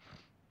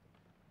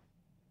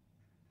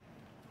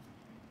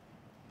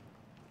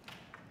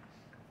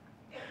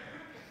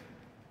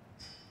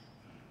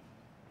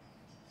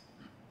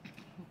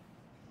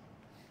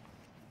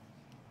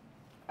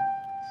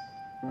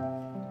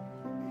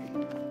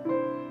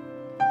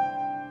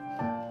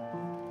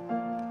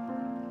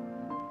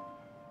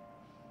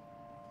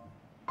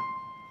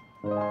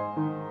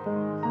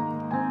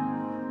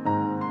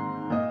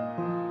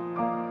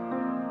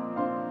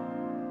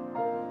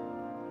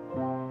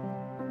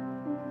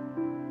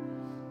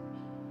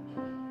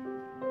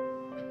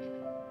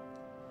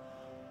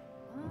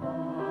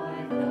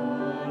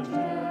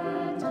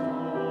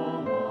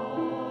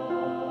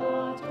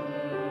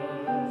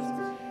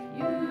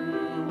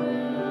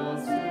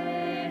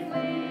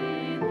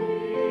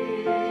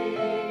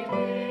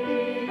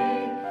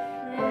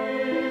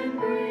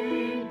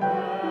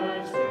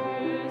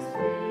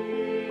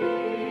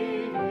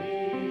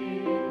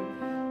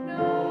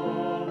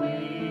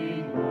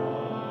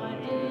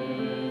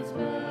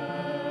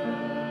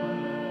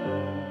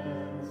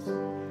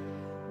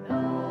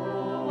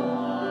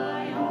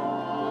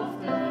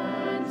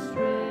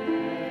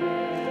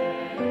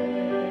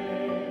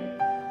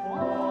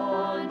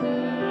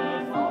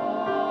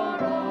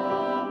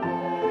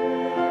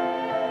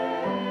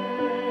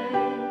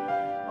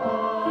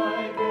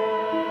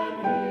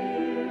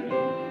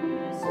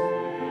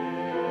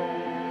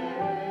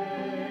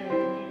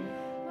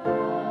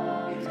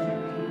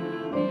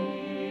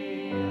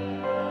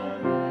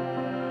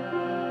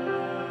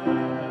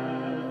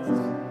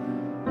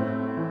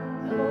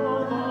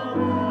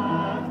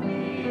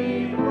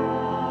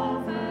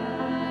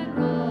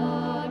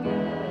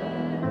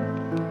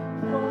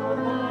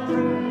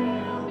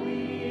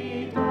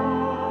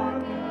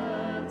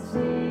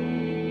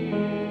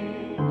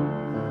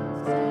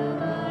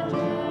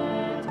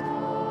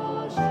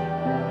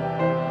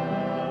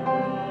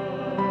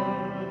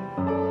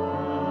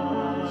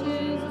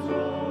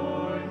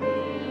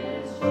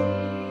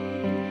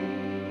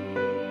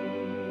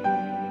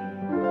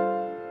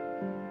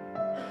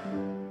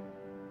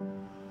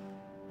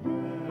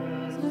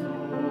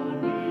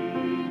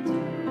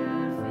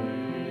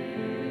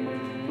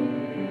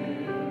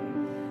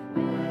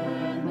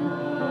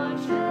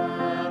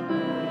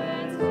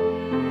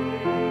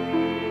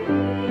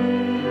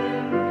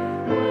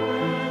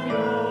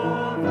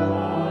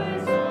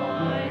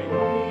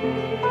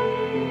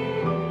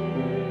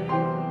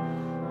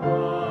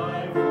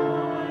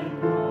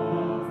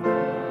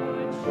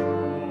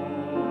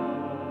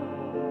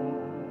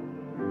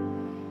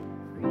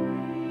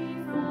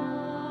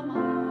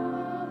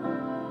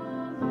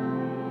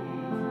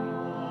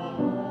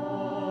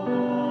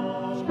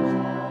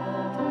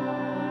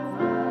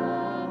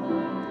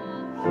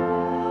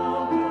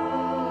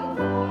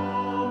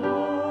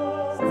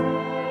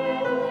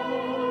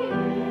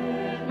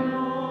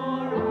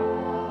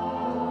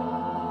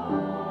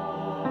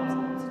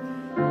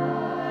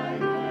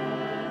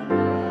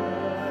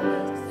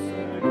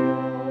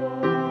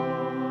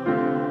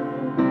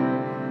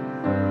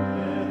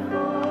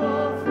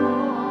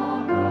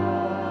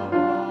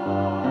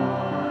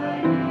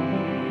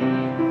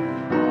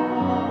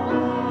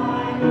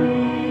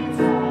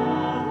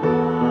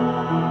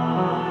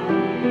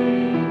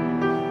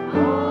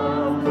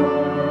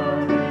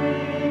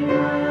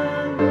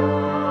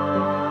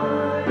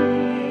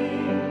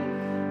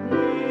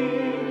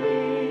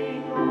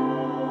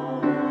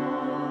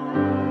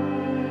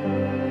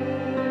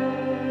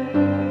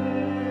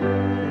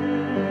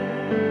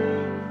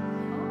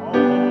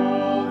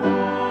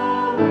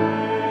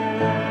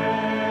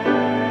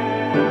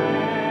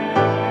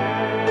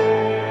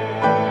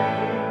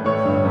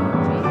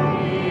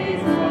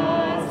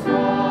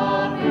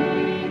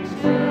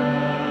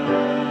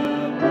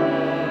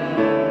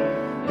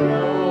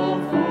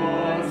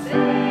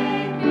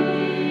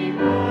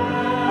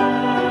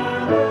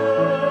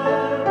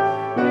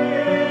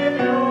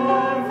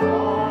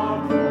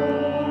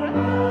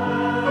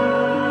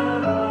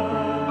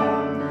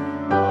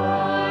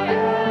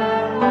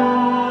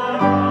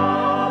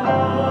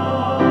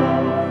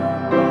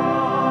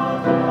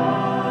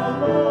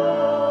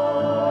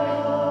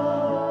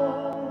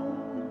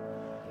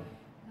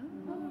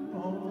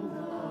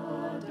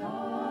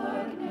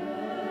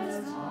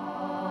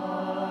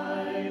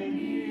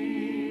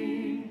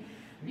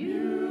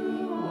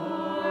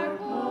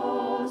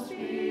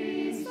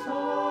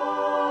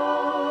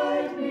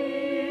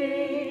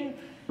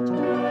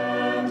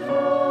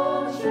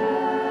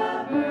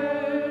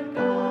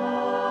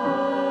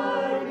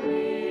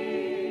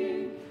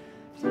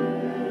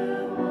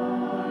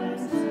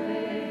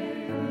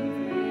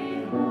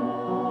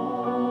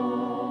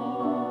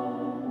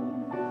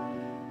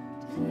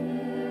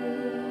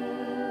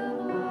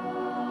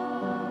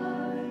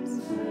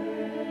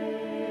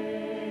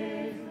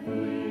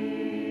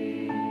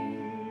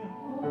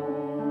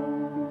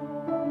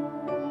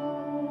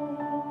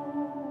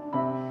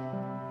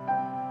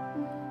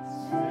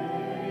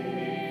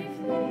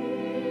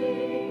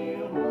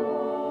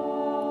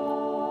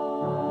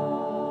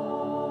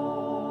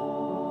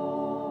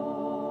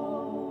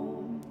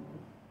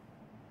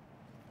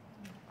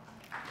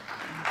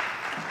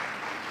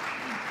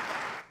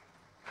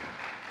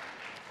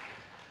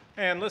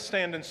 And let's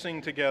stand and sing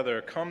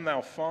together, Come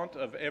Thou Fount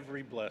of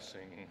Every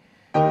Blessing.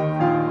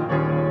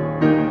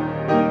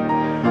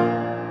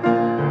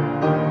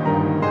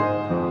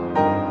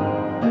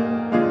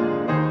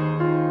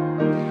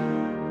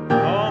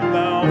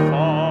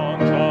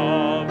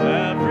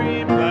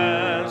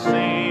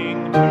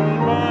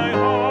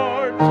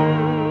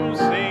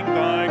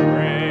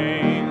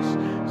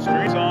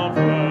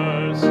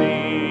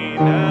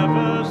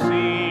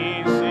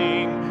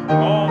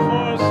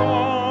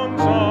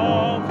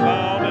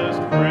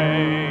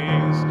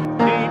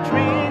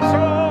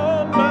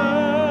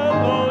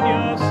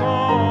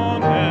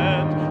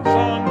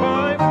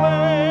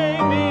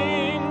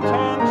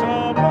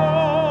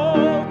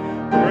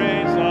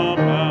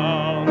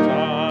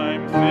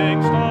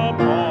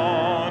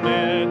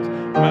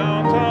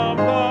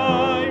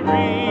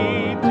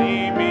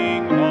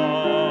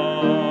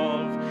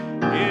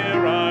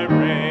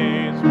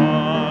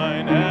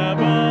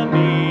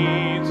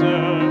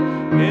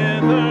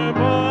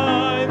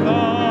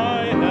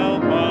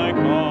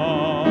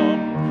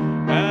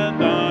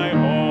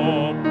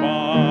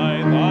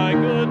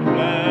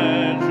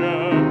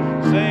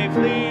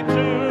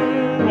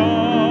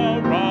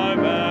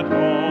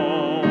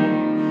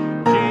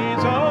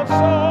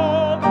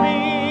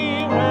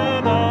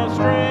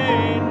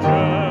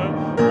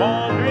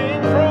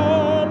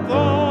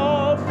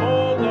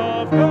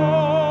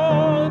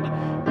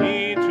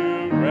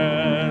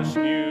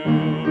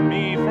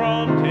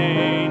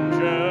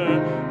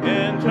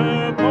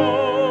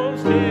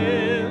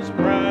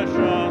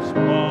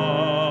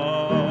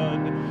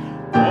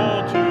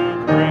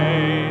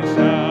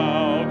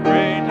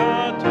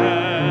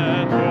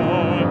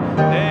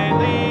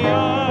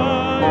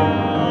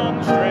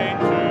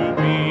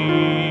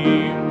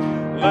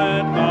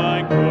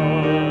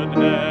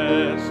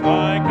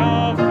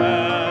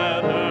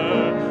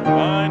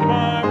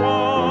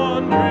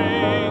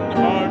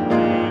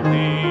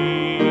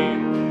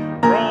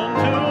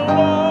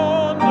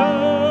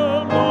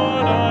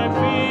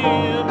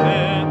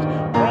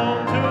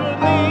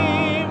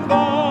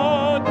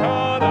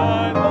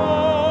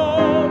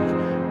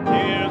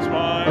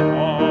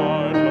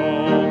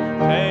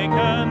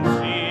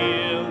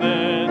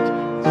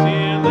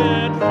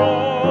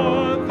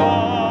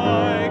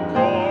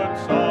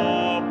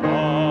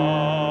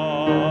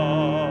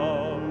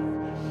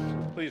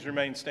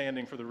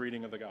 Standing for the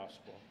reading of the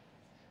gospel.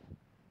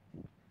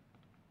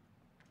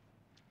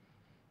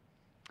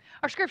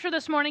 Our scripture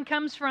this morning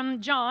comes from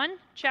John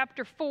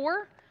chapter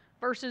 4,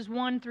 verses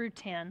 1 through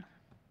 10.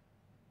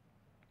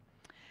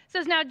 It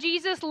says, Now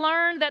Jesus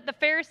learned that the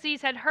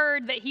Pharisees had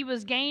heard that he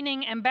was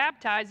gaining and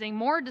baptizing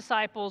more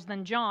disciples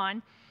than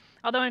John,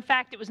 although in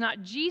fact it was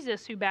not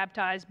Jesus who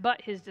baptized,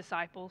 but his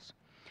disciples.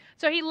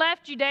 So he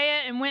left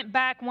Judea and went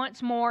back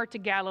once more to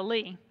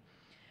Galilee.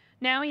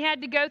 Now he had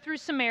to go through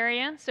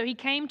Samaria, so he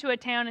came to a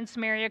town in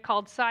Samaria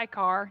called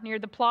Sychar, near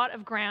the plot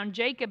of ground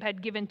Jacob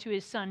had given to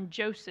his son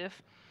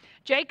Joseph.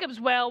 Jacob's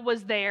well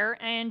was there,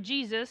 and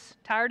Jesus,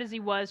 tired as he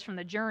was from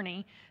the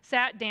journey,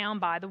 sat down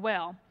by the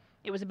well.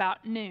 It was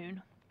about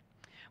noon.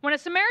 When a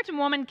Samaritan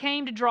woman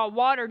came to draw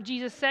water,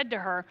 Jesus said to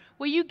her,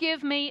 Will you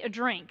give me a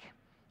drink?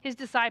 His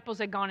disciples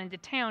had gone into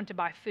town to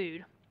buy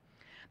food.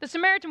 The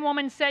Samaritan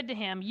woman said to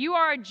him, You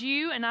are a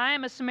Jew, and I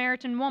am a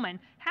Samaritan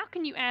woman. How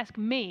can you ask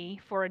me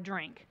for a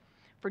drink?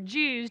 For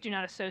Jews do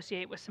not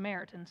associate with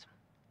Samaritans.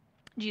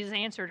 Jesus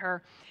answered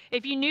her,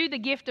 If you knew the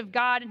gift of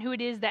God and who it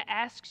is that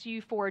asks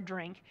you for a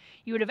drink,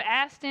 you would have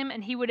asked him,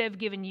 and he would have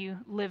given you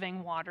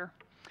living water.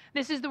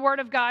 This is the word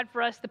of God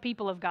for us, the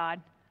people of God.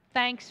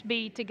 Thanks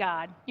be to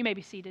God. You may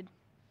be seated.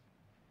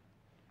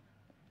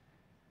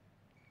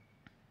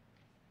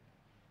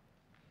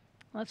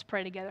 Let's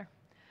pray together.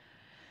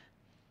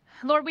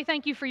 Lord, we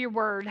thank you for your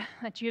word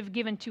that you have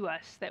given to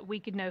us, that we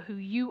could know who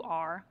you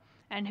are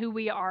and who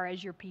we are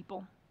as your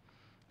people.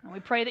 And we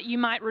pray that you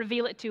might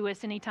reveal it to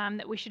us anytime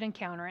that we should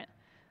encounter it,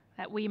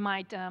 that we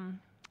might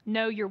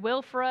know your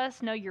will for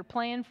us, know your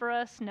plan for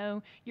us,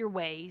 know your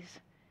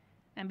ways,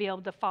 and be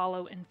able to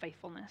follow in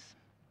faithfulness.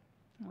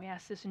 And we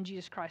ask this in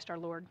Jesus Christ our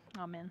Lord.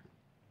 Amen.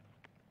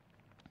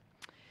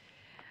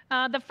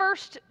 The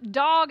first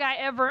dog I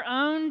ever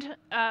owned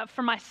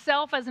for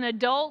myself as an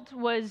adult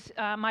was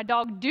my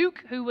dog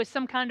Duke, who was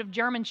some kind of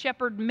German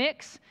Shepherd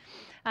mix.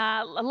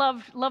 I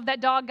loved that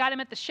dog. Got him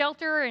at the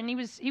shelter, and he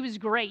was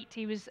great.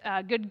 He was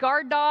a good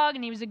guard dog,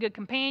 and he was a good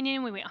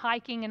companion. We went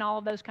hiking and all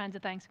of those kinds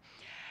of things.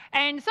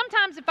 And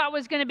sometimes if I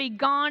was going to be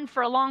gone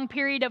for a long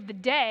period of the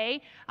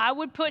day, I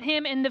would put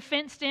him in the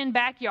fenced-in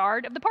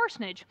backyard of the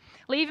parsonage.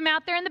 Leave him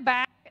out there in the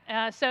back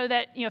so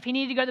that, if he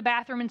needed to go to the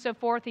bathroom and so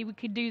forth, he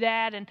could do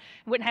that and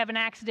wouldn't have an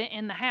accident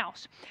in the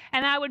house.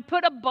 And I would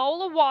put a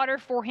bowl of water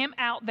for him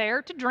out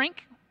there to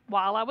drink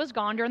while I was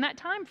gone during that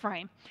time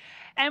frame.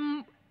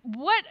 And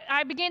what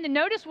I began to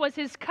notice was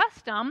his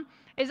custom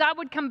is I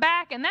would come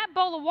back, and that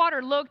bowl of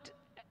water looked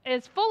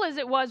as full as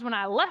it was when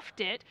I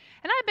left it,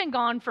 and I'd been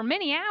gone for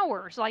many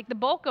hours, like the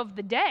bulk of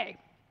the day.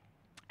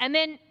 And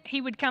then he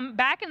would come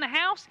back in the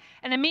house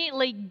and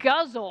immediately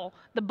guzzle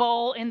the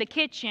bowl in the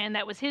kitchen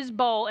that was his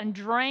bowl and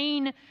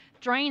drain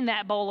drain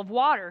that bowl of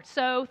water.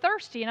 So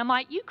thirsty. And I'm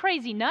like, you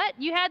crazy nut.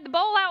 You had the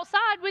bowl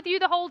outside with you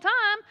the whole time.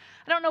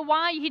 I don't know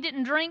why he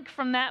didn't drink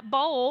from that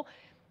bowl.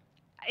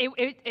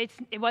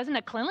 It wasn't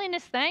a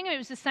cleanliness thing. It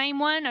was the same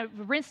one. I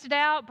rinsed it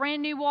out,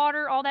 brand new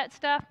water, all that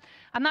stuff.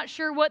 I'm not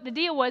sure what the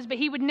deal was, but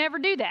he would never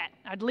do that.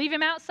 I'd leave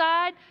him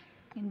outside.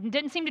 He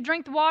didn't seem to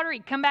drink the water.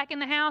 He'd come back in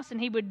the house,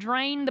 and he would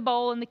drain the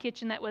bowl in the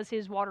kitchen that was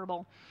his water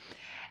bowl.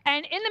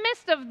 And in the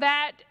midst of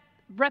that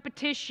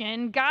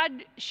repetition, God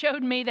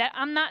showed me that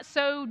I'm not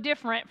so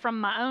different from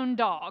my own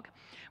dog,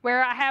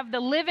 where I have the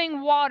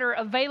living water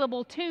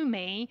available to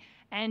me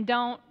and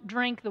don't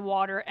drink the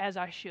water as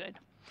I should.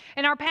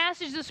 In our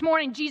passage this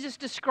morning, Jesus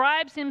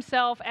describes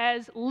himself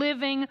as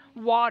living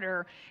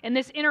water. In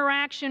this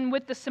interaction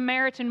with the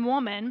Samaritan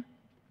woman,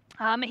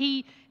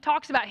 he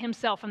talks about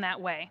himself in that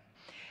way.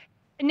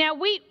 Now,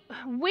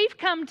 we've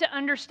come to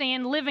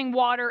understand living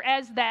water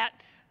as that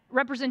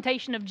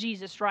representation of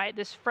Jesus, right?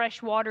 This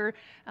fresh water,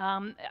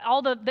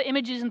 all the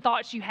images and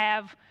thoughts you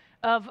have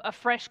of a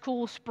fresh,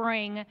 cool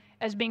spring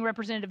as being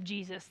representative of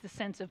Jesus, the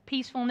sense of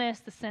peacefulness,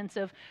 the sense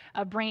of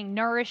bringing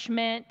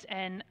nourishment,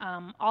 and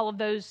all of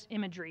those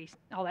imagery,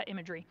 all that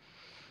imagery.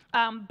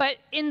 But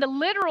in the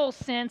literal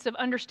sense of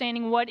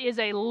understanding what is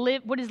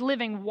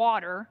living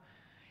water,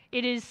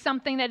 it is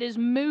something that is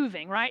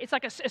moving, right? It's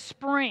like a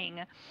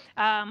spring.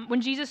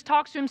 When Jesus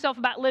talks to himself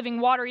about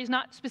living water, he's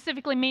not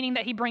specifically meaning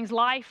that he brings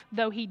life,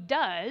 though he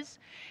does.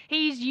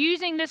 He's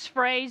using this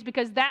phrase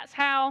because that's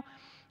how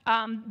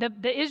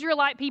the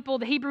Israelite people,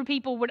 the Hebrew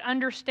people, would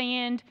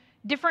understand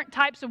different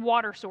types of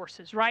water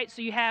sources, right?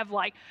 So you have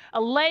like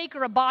a lake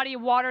or a body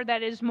of water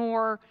that is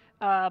more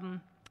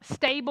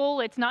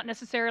stable. It's not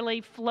necessarily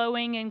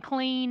flowing and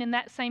clean in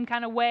that same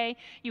kind of way.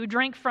 You would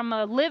drink from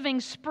a living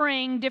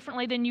spring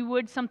differently than you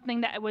would something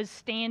that was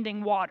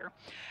standing water.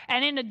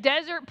 And in a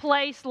desert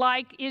place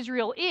like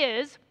Israel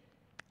is,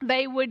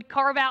 they would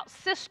carve out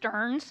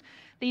cisterns,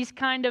 these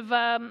kind of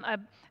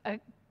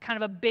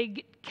a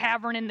big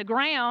cavern in the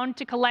ground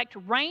to collect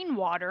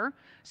rainwater.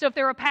 So if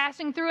they were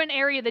passing through an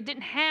area that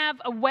didn't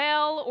have a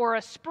well or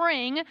a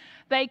spring,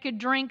 they could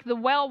drink the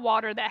well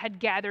water that had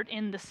gathered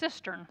in the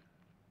cistern.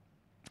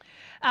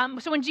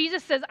 So when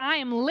Jesus says, I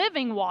am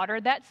living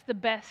water, that's the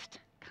best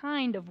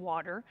kind of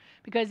water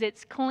because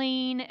it's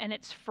clean and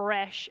it's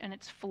fresh and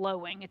it's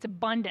flowing. It's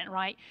abundant,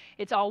 right?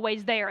 It's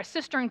always there. A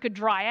cistern could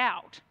dry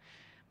out,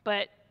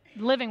 but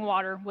living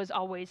water was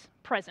always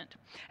present.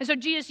 And so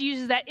Jesus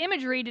uses that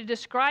imagery to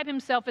describe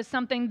himself as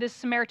something this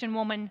Samaritan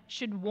woman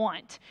should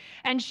want.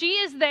 And she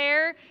is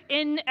there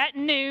at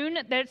noon.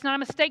 It's not a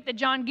mistake that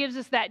John gives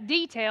us that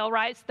detail,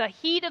 right? It's the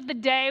heat of the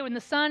day when the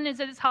sun is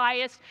at its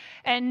highest,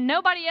 and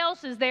nobody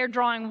else is there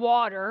drawing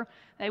water.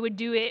 They would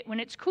do it when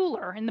it's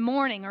cooler in the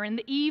morning or in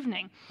the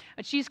evening.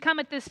 But she's come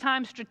at this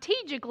time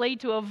strategically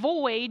to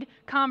avoid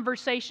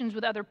conversations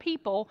with other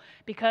people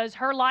because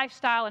her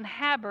lifestyle and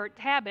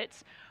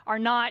habits are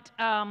not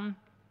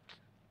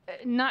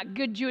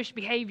good Jewish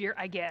behavior,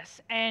 I guess.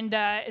 And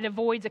it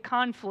avoids a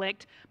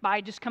conflict by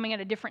just coming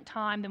at a different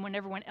time than when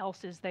everyone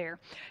else is there.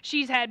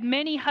 She's had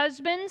many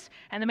husbands,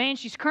 and the man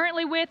she's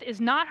currently with is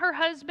not her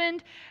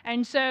husband.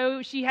 And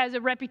so she has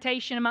a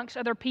reputation amongst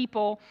other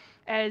people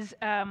as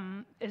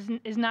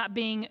not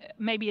being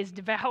maybe as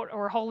devout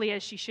or holy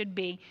as she should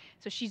be.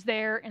 So she's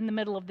there in the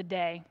middle of the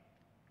day.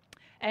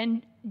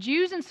 And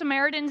Jews and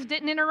Samaritans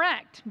didn't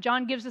interact.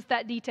 John gives us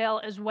that detail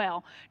as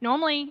well.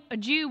 Normally, a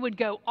Jew would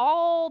go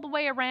all the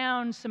way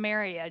around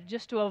Samaria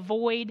just to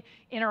avoid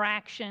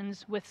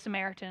interactions with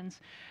Samaritans.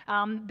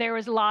 There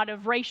was a lot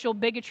of racial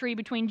bigotry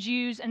between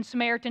Jews and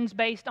Samaritans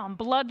based on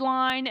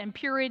bloodline and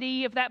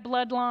purity of that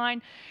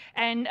bloodline.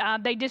 And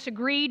they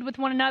disagreed with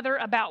one another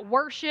about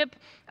worship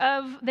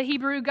of the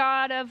Hebrew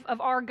God, of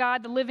our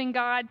God, the living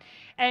God.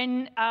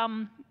 And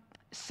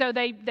so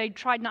they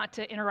tried not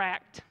to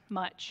interact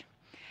much.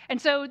 And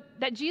so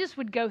that Jesus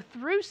would go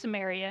through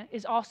Samaria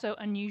is also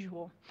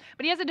unusual.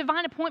 But he has a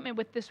divine appointment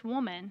with this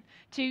woman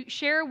to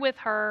share with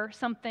her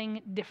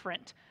something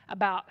different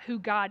about who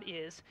God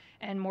is,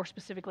 and more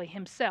specifically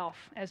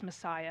himself as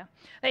Messiah.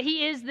 That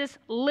he is this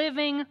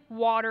living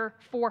water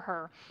for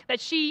her.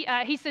 That he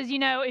says,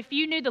 if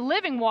you knew the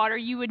living water,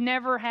 you would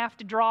never have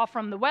to draw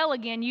from the well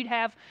again. You'd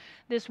have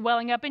this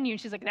welling up in you.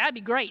 And she's like, that'd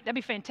be great. That'd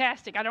be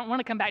fantastic. I don't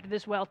want to come back to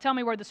this well. Tell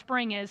me where the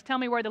spring is. Tell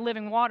me where the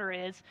living water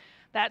is.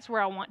 That's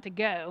where I want to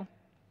go.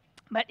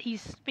 But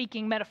he's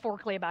speaking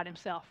metaphorically about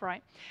himself,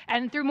 right?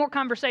 And through more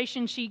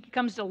conversation, she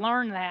comes to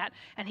learn that,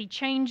 and he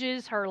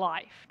changes her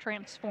life,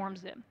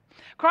 transforms it.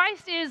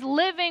 Christ is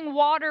living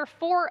water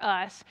for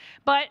us,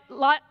 but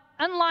like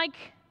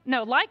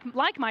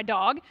my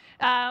dog,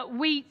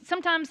 we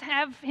sometimes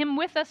have him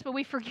with us, but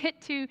we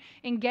forget to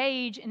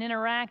engage and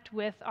interact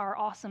with our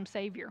awesome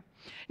Savior.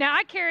 Now,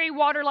 I carry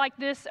water like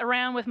this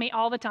around with me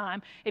all the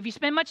time. If you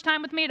spend much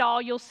time with me at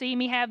all, you'll see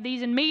me have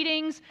these in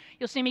meetings.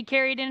 You'll see me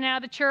carry it in and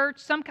out of the church,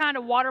 some kind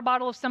of water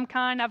bottle of some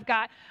kind. I've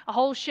got a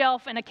whole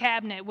shelf and a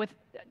cabinet with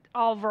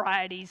all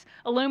varieties,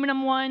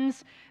 aluminum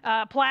ones,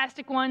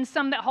 plastic ones,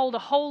 some that hold a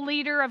whole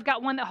liter. I've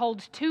got one that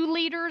holds 2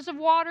 liters of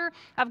water.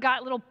 I've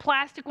got little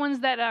plastic ones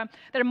that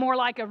are more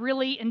like a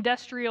really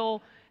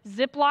industrial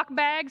Ziploc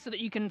bag so that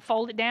you can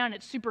fold it down.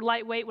 It's super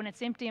lightweight when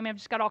it's empty. I mean, I've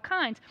just got all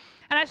kinds.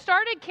 And I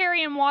started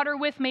carrying water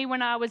with me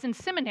when I was in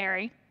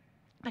seminary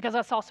because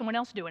I saw someone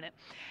else doing it.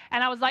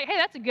 And I was like, hey,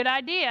 that's a good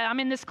idea. I'm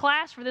in this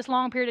class for this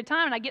long period of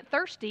time and I get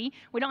thirsty.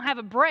 We don't have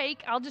a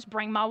break. I'll just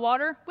bring my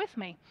water with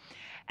me.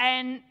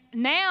 And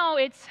now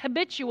it's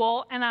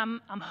habitual, and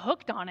I'm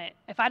hooked on it.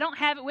 If I don't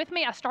have it with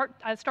me, I start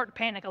to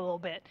panic a little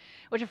bit,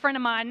 which a friend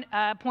of mine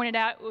pointed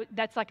out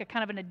that's like a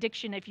kind of an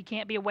addiction if you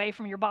can't be away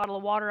from your bottle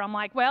of water. I'm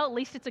like, well, at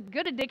least it's a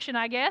good addiction,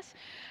 I guess,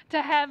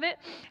 to have it.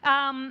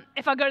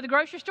 If I go to the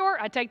grocery store,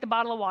 I take the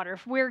bottle of water.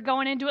 If we're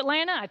going into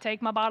Atlanta, I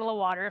take my bottle of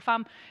water. If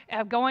I'm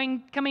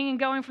coming and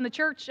going from the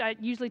church, I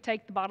usually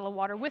take the bottle of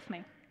water with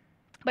me.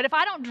 But if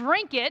I don't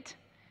drink it,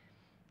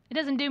 it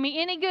doesn't do me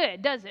any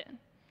good, does it?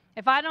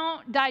 If I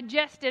don't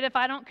digest it, if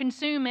I don't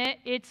consume it,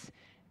 it's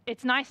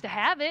nice to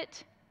have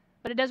it,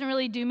 but it doesn't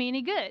really do me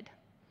any good,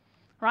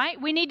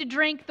 right? We need to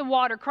drink the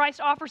water.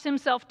 Christ offers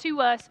himself to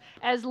us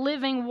as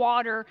living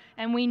water,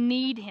 and we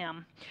need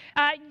him.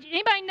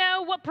 Anybody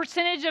know what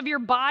percentage of your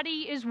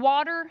body is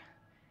water?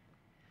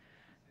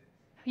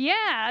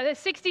 Yeah,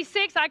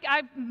 66.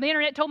 The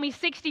internet told me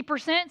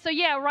 60%. So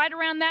yeah, right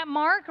around that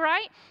mark,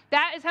 right?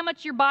 That is how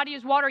much your body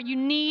is water. You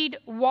need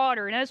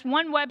water. And as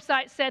one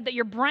website said that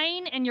your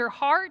brain and your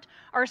heart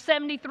are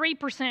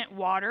 73%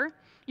 water.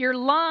 Your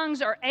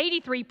lungs are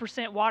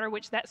 83% water,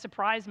 which that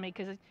surprised me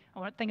because I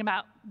was thinking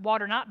about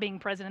water not being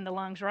present in the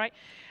lungs, right?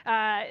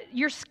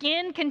 Your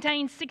skin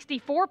contains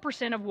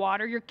 64% of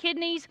water. Your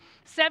kidneys,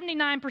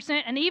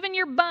 79%. And even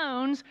your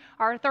bones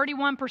are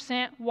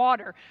 31%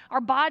 water.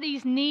 Our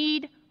bodies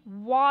need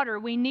water.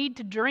 We need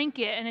to drink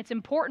it, and it's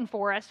important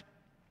for us.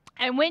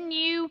 And when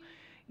you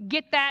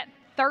get that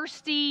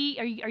thirsty,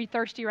 are you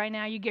thirsty right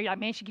now?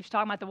 Man, she keeps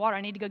talking about the water.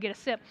 I need to go get a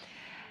sip.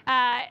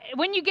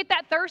 When you get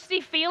that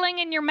thirsty feeling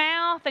in your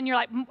mouth and you're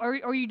like,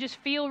 or you just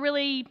feel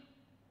really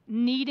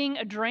needing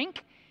a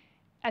drink,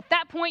 at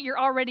that point, you're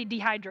already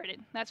dehydrated.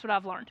 That's what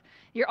I've learned.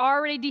 You're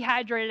already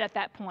dehydrated at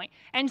that point.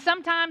 And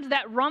sometimes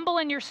that rumble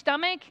in your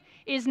stomach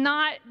is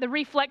not the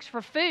reflex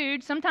for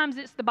food. Sometimes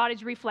it's the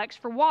body's reflex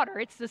for water.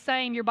 It's the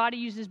same. Your body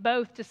uses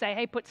both to say,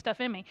 hey, put stuff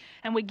in me.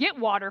 And we get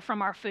water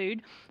from our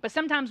food, but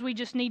sometimes we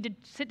just need to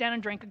sit down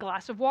and drink a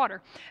glass of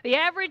water. The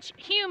average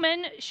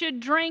human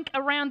should drink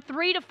around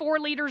 3 to 4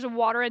 liters of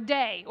water a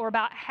day, or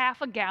about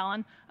half a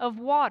gallon of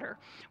water.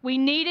 We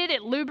need it.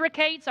 It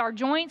lubricates our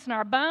joints and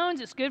our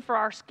bones. It's good for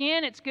our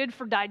skin. It's good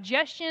for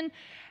digestion.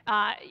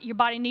 Your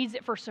body needs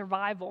it for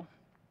survival.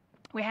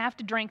 We have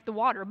to drink the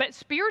water. But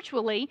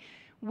spiritually,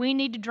 we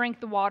need to drink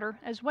the water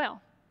as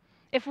well.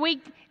 If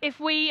we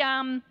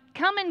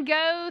come and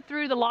go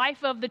through the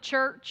life of the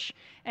church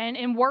and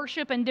in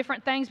worship and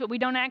different things, but we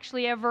don't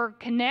actually ever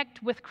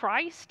connect with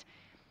Christ,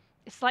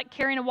 it's like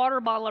carrying a water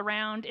bottle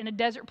around in a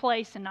desert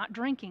place and not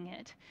drinking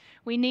it.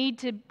 We need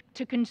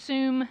to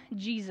consume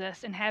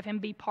Jesus and have him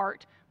be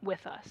part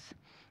with us,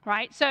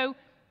 right? So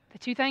the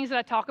 2 things that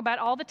I talk about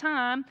all the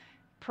time,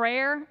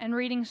 prayer and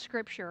reading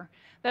Scripture.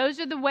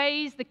 Those are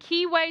the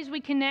key ways we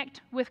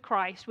connect with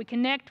Christ. We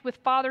connect with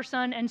Father,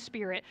 Son, and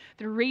Spirit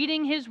through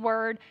reading his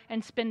word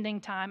and spending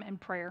time in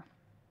prayer.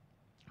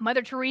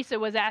 Mother Teresa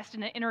was asked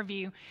in an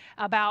interview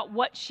about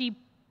what she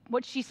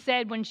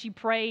said when she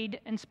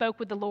prayed and spoke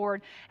with the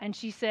Lord, and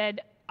she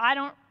said, I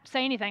don't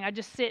say anything, I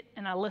just sit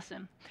and I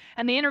listen.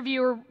 And the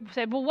interviewer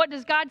said, well, what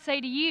does God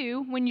say to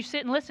you when you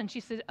sit and listen? She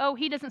said, oh,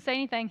 he doesn't say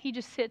anything, he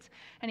just sits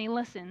and he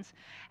listens.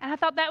 And I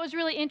thought that was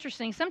really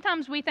interesting.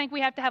 Sometimes we think we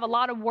have to have a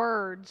lot of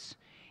words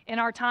in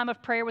our time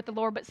of prayer with the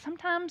Lord, but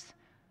sometimes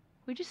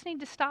we just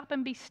need to stop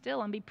and be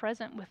still and be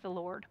present with the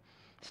Lord.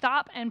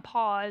 Stop and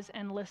pause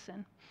and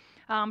listen.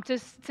 To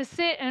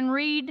sit and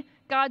read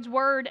God's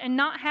word and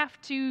not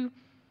have to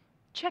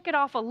check it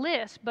off a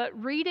list, but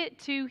read it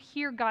to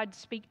hear God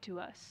speak to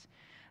us.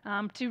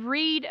 To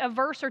read a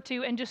verse or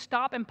two and just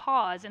stop and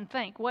pause and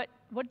think, what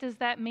does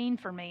that mean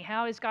for me?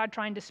 How is God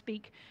trying to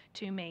speak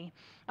to me?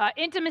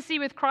 Intimacy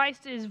with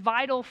Christ is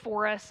vital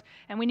for us,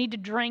 and we need to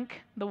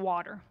drink the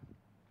water.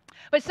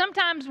 But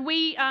sometimes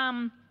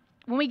when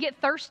we get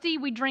thirsty,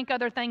 we drink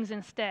other things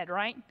instead,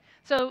 right?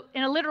 So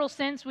in a literal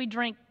sense, we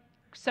drink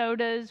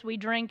sodas, we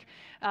drink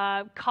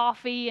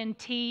coffee and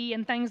tea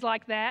and things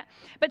like that.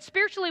 But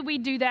spiritually, we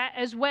do that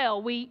as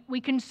well.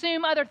 We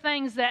consume other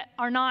things that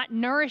are not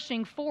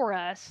nourishing for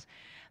us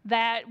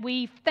that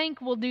we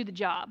think will do the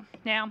job.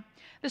 Now,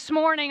 this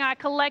morning I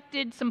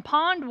collected some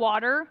pond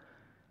water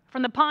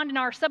from the pond in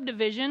our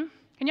subdivision.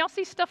 Can y'all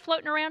see stuff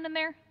floating around in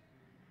there?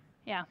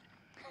 Yeah.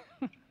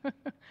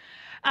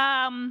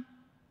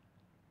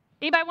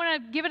 Anybody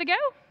want to give it a go?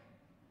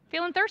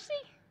 Feeling thirsty?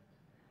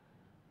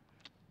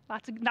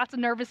 Lots of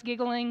nervous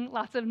giggling,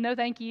 lots of no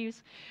thank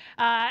yous.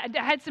 I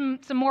had some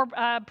more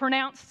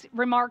pronounced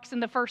remarks in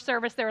the first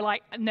service. They were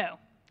like, no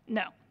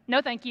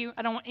thank you.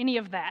 I don't want any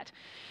of that.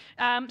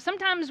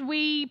 Sometimes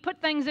we put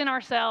things in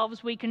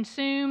ourselves. We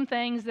consume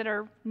things that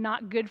are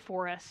not good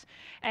for us.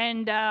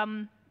 And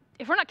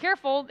if we're not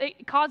careful,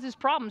 it causes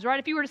problems, right?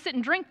 If you were to sit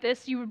and drink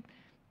this, you would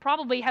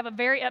probably have a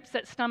very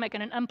upset stomach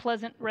and an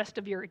unpleasant rest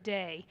of your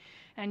day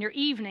and your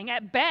evening.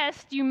 At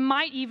best, you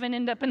might even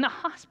end up in the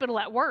hospital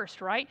at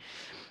worst, right?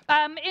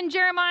 In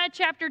Jeremiah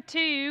chapter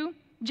 2,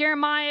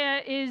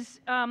 Jeremiah is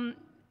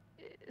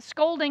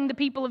scolding the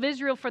people of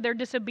Israel for their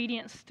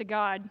disobedience to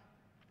God.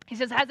 He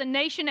says, has a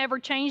nation ever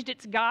changed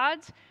its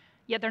gods?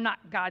 Yet they're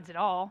not gods at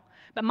all.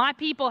 But my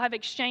people have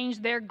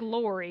exchanged their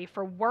glory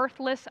for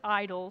worthless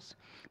idols.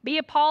 Be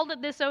appalled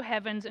at this, O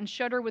heavens, and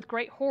shudder with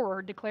great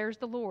horror, declares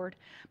the Lord.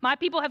 My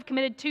people have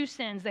committed 2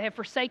 sins. They have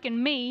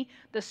forsaken me,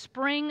 the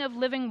spring of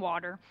living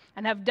water,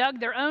 and have dug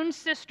their own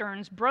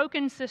cisterns,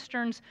 broken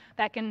cisterns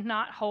that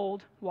cannot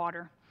hold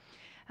water.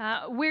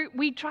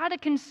 We try to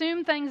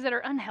consume things that are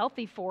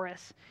unhealthy for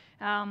us.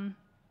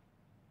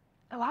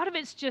 A lot of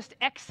it's just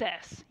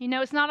excess.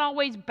 It's not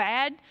always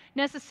bad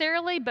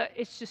necessarily, but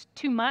it's just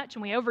too much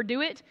and we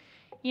overdo it.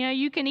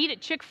 You can eat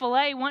at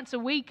Chick-fil-A once a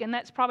week and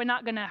that's probably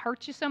not going to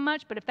hurt you so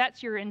much, but if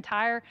that's your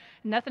entire,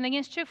 nothing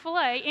against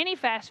Chick-fil-A, any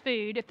fast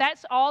food, if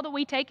that's all that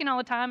we take in all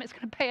the time, it's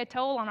going to pay a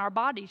toll on our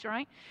bodies,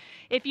 right?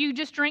 If you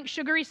just drink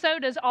sugary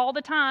sodas all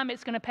the time,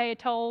 it's going to pay a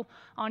toll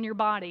on your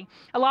body.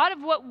 A lot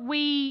of what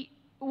we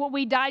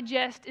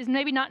digest is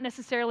maybe not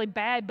necessarily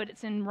bad, but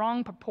it's in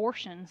wrong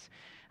proportions.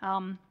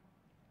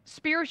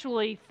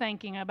 Spiritually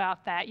thinking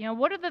about that,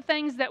 what are the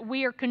things that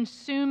we are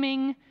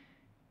consuming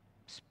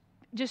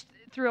just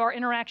through our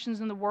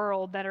interactions in the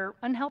world that are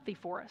unhealthy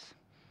for us?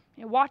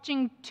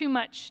 Watching too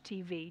much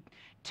TV,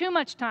 too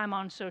much time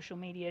on social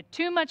media,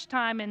 too much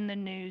time in the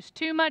news,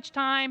 too much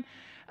time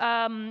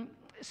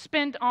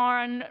spent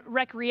on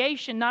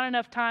recreation, not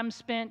enough time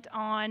spent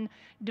on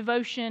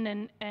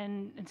devotion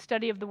and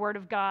study of the Word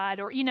of God.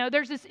 Or,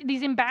 there's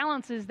these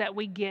imbalances that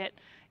we get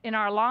in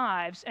our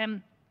lives.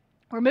 And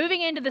we're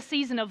moving into the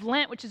season of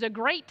Lent, which is a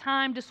great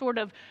time to sort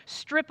of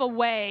strip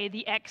away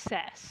the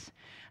excess.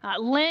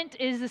 Lent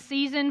is the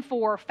season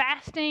for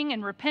fasting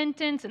and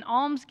repentance and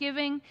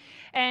almsgiving,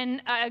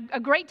 and a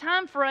great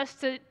time for us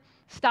to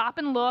stop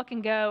and look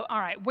and go, all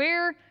right,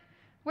 where's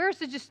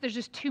there's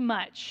just too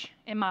much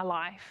in my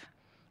life?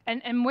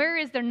 And where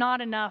is there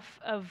not enough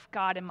of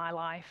God in my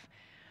life?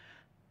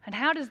 And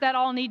how does that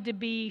all need to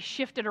be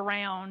shifted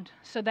around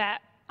so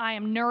that I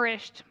am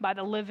nourished by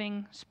the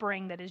living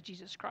spring that is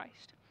Jesus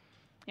Christ?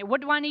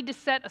 What do I need to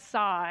set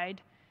aside,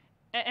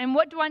 and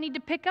what do I need to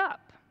pick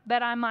up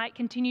that I might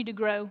continue to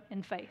grow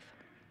in faith?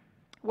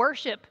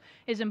 Worship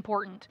is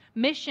important.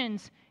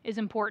 Missions is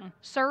important.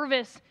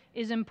 Service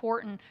is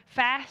important.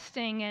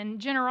 Fasting and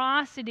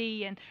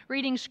generosity and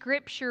reading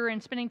Scripture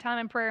and spending time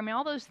in prayer,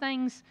 all those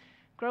things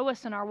grow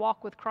us in our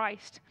walk with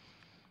Christ.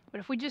 But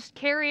if we just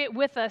carry it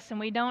with us and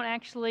we don't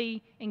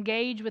actually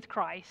engage with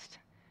Christ,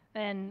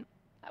 then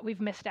we've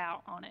missed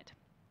out on it.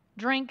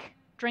 Drink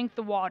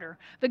the water,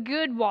 the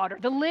good water,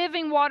 the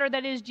living water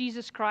that is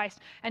Jesus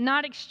Christ, and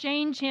not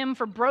exchange him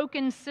for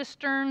broken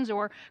cisterns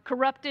or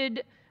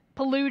corrupted,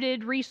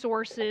 polluted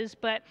resources.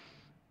 But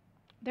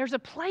there's a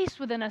place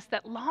within us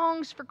that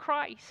longs for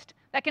Christ,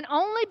 that can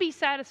only be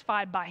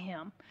satisfied by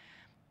him.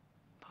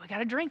 But we got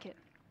to drink it.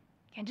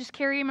 Can't just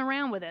carry him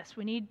around with us.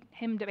 We need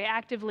him to be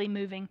actively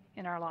moving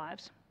in our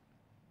lives.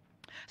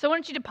 So I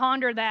want you to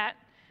ponder that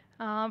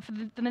for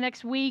the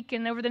next week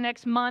and over the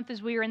next month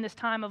as we are in this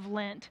time of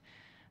Lent.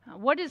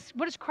 What is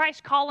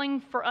Christ calling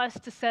for us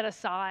to set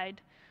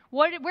aside?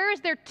 Where is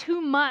there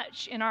too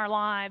much in our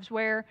lives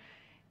where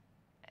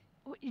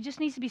it just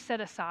needs to be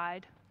set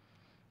aside,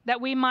 that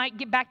we might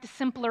get back to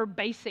simpler,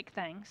 basic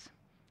things?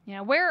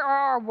 Where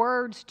are our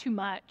words too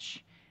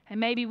much? And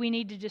maybe we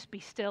need to just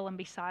be still and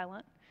be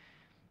silent.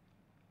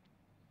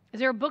 Is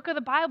there a book of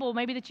the Bible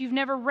maybe that you've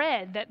never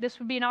read, that this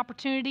would be an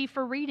opportunity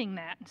for reading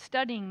that,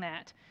 studying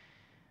that?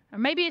 Or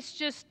maybe it's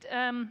just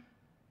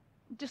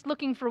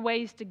looking for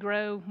ways to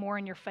grow more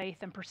in your faith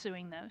and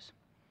pursuing those.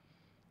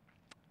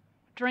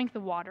 Drink the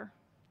water.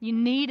 You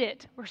need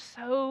it. We're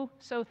so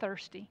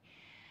thirsty.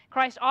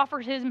 Christ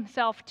offers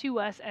himself to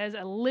us as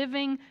a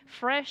living,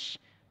 fresh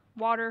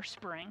water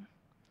spring,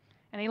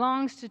 and he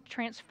longs to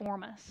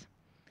transform us.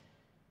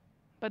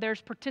 But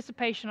there's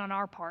participation on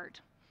our part,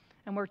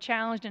 and we're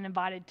challenged and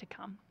invited to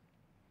come.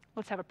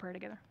 Let's have a prayer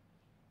together.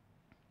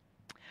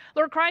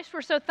 Lord Christ,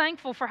 we're so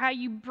thankful for how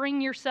you bring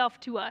yourself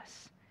to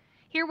us.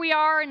 Here we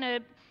are in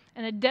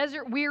a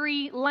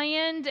desert-weary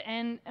land,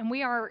 and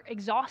we are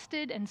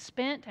exhausted and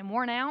spent and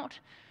worn out.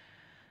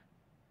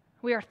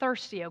 We are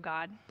thirsty, oh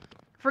God.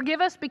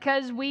 Forgive us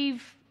because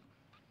we've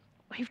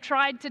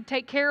tried to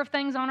take care of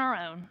things on our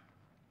own,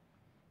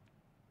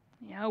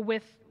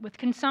 with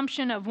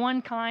consumption of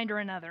one kind or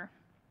another.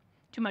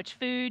 Too much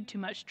food, too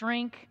much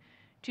drink,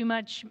 too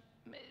much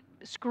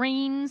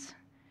screens,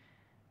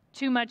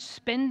 too much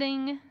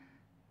spending,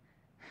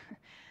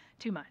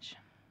 too much.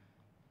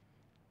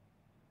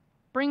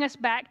 Bring us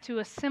back to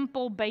a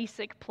simple,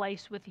 basic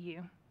place with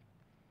you,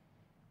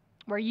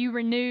 where you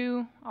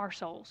renew our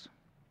souls.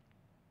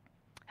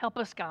 Help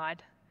us,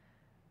 God,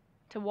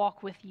 to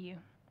walk with you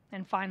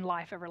and find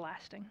life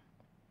everlasting.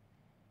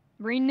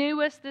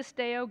 Renew us this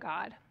day, O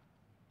God.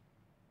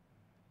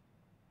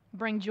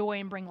 Bring joy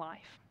and bring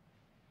life.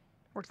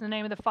 For it's in the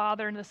name of the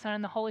Father, and the Son,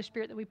 and the Holy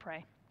Spirit that we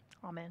pray.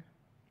 Amen.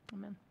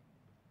 Amen.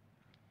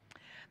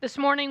 This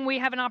morning we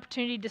have an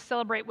opportunity to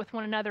celebrate with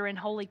one another in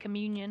Holy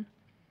Communion.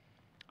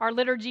 Our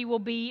liturgy will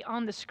be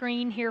on the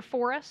screen here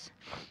for us.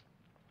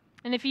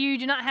 And if you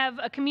do not have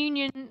a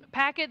communion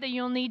packet, then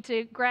you'll need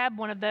to grab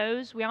one of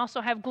those. We also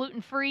have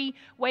gluten-free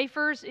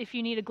wafers if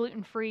you need a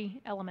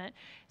gluten-free element.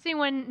 Does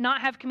anyone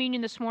not have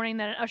communion this morning,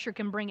 that an usher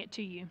can bring it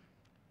to you?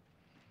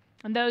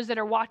 And those that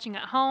are watching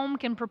at home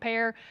can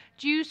prepare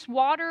juice,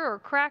 water, or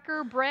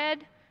cracker,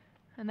 bread,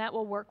 and that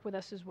will work with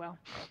us as well.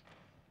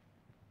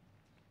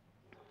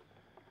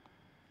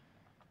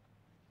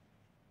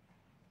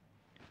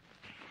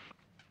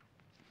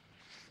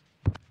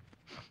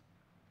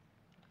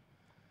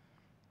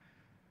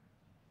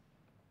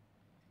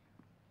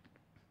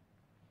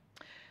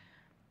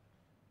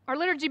 Our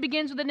liturgy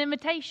begins with an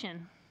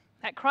invitation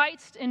that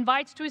Christ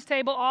invites to his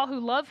table all who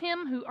love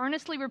him, who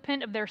earnestly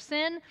repent of their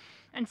sin,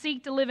 and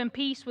seek to live in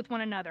peace with one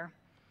another.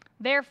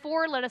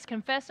 Therefore, let us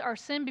confess our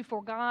sin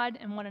before God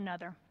and one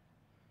another.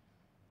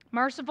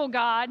 Merciful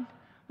God,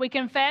 we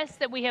confess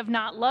that we have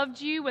not loved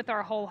you with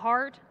our whole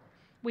heart.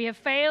 We have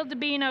failed to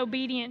be an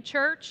obedient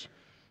church.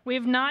 We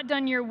have not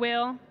done your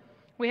will.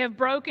 We have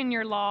broken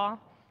your law.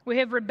 We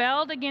have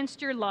rebelled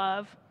against your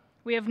love.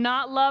 We have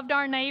not loved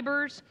our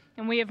neighbors,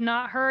 and we have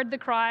not heard the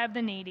cry of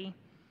the needy.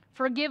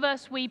 Forgive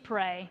us, we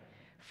pray.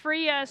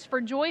 Free us for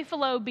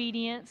joyful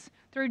obedience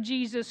through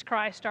Jesus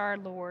Christ our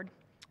Lord.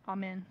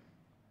 Amen.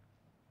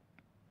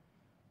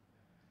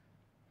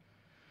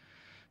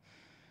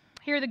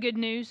 Hear the good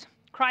news.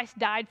 Christ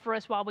died for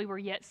us while we were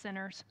yet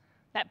sinners.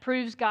 That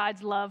proves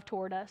God's love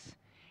toward us.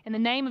 In the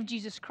name of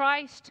Jesus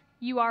Christ,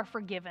 you are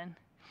forgiven.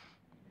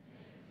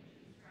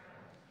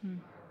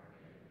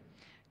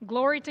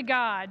 Glory to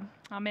God.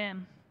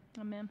 Amen.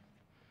 Amen.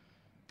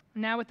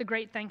 Now with the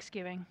great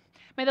thanksgiving.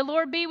 May the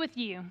Lord be with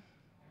you.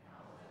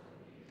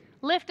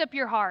 Lift up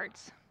your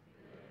hearts.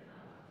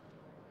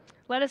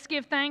 Let us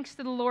give thanks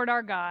to the Lord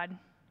our God.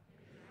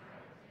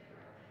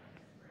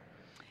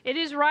 It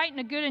is right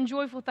and a good and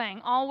joyful thing,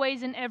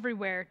 always and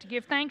everywhere, to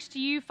give thanks to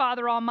you,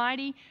 Father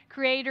Almighty,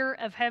 creator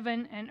of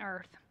heaven and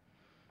earth.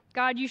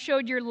 God, you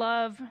showed your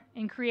love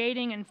in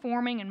creating and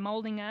forming and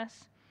molding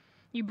us.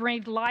 You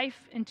breathed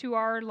life into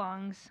our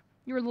lungs.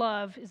 Your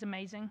love is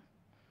amazing.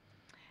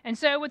 And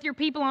so with your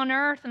people on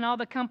earth and all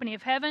the company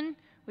of heaven,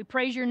 we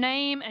praise your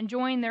name and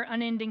join their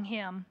unending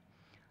hymn.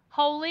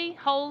 Holy,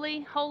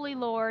 holy, holy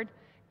Lord,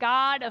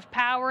 God of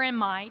power and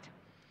might,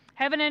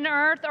 heaven and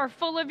earth are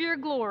full of your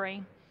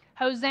glory.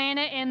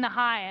 Hosanna in the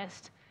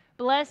highest.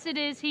 Blessed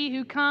is he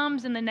who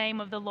comes in the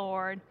name of the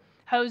Lord.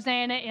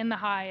 Hosanna in the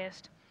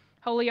highest.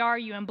 Holy are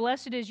you, and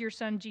blessed is your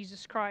Son,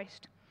 Jesus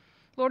Christ.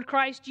 Lord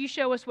Christ, you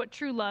show us what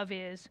true love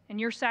is, and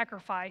your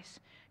sacrifice.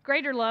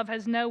 Greater love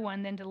has no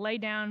one than to lay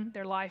down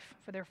their life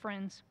for their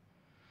friends.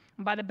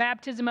 And by the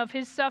baptism of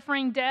his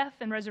suffering, death,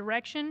 and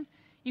resurrection,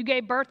 you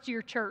gave birth to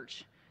your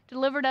church,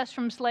 delivered us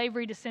from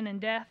slavery to sin and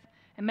death,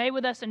 and made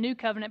with us a new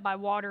covenant by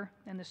water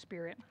and the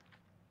Spirit.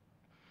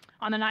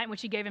 On the night in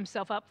which he gave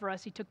himself up for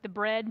us, he took the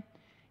bread,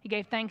 he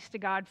gave thanks to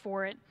God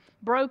for it,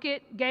 broke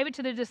it, gave it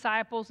to the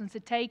disciples, and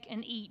said, "Take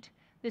and eat.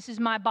 This is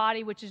my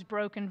body which is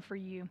broken for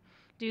you.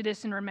 Do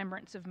this in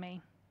remembrance of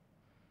me."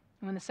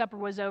 And when the supper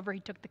was over,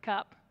 he took the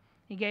cup.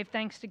 He gave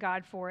thanks to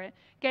God for it,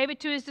 gave it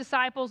to his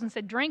disciples, and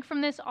said, "Drink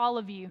from this, all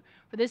of you,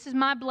 for this is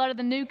my blood of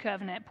the new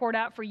covenant, poured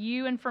out for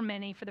you and for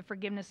many for the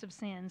forgiveness of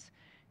sins.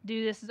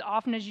 Do this as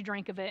often as you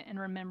drink of it in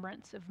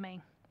remembrance of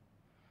me."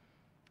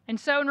 And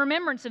so in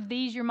remembrance of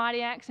these, your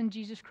mighty acts in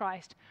Jesus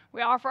Christ,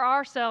 we offer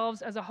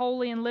ourselves as a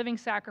holy and living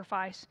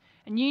sacrifice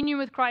in union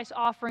with Christ's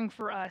offering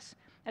for us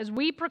as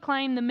we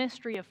proclaim the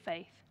mystery of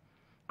faith.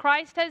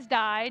 Christ has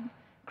died.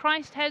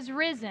 Christ has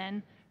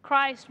risen.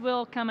 Christ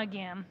will come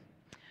again.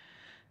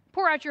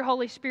 Pour out your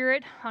Holy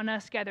Spirit on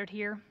us gathered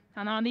here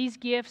and on these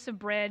gifts of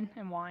bread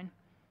and wine.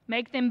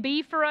 Make them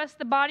be for us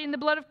the body and the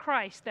blood of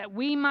Christ, that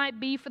we might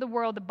be for the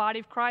world the body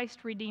of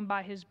Christ redeemed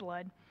by his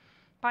blood.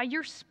 By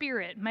your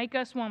Spirit, make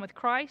us one with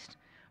Christ,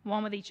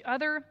 one with each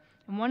other,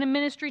 and one in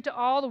ministry to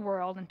all the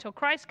world until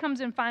Christ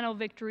comes in final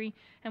victory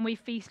and we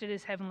feast at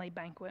his heavenly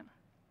banquet.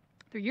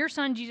 Through your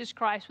Son, Jesus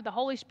Christ, with the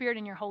Holy Spirit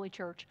in your holy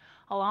church,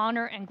 all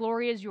honor and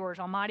glory is yours,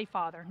 Almighty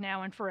Father,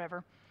 now and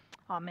forever.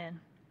 Amen.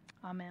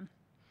 Amen.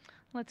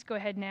 Let's go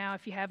ahead now,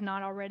 if you have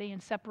not already,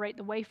 and separate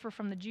the wafer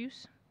from the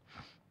juice.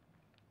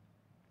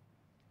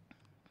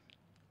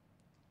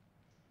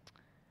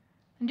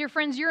 And dear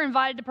friends, you're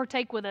invited to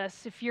partake with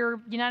us if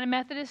you're United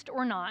Methodist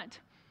or not,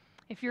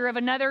 if you're of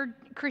another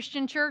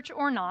Christian church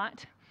or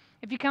not,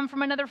 if you come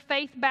from another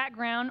faith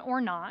background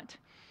or not,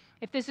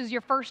 if this is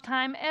your first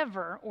time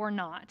ever or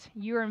not,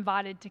 you're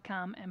invited to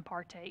come and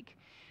partake.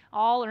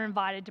 All are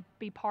invited to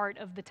be part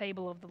of the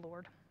table of the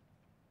Lord.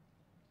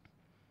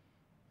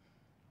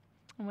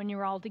 And when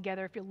you're all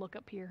together, if you'll look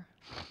up here.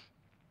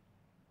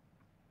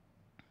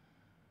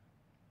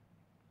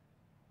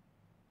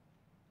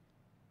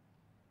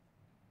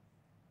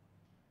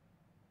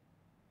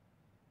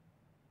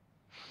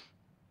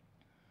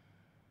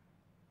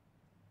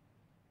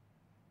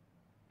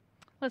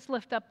 Let's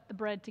lift up the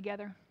bread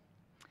together.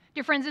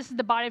 Dear friends, this is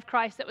the body of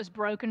Christ that was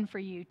broken for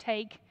you.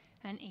 Take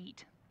and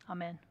eat.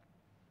 Amen.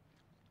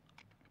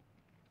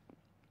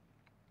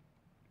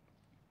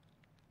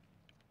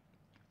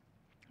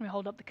 We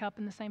hold up the cup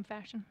in the same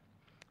fashion.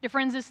 Dear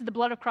friends, this is the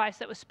blood of Christ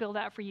that was spilled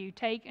out for you.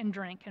 Take and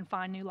drink and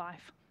find new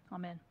life.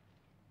 Amen.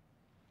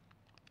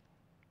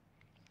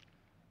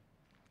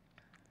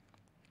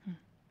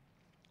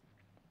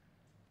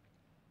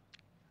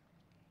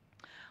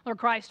 Lord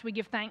Christ, we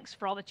give thanks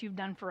for all that you've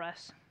done for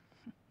us.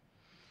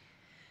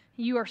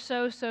 You are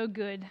so, so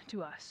good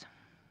to us.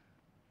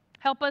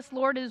 Help us,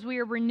 Lord, as we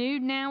are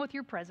renewed now with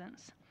your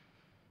presence,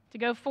 to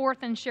go forth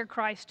and share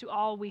Christ to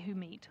all we who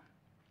meet,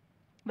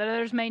 that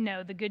others may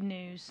know the good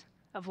news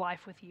of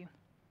life with you.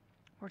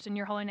 For it's in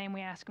your holy name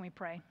we ask and we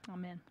pray.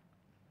 Amen.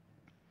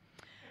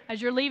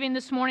 As you're leaving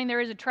this morning,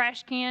 there is a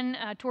trash can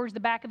towards the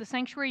back of the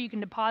sanctuary. You can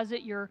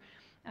deposit your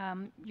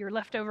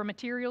leftover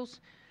materials.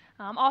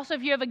 Also,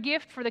 if you have a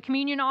gift for the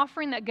communion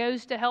offering that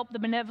goes to help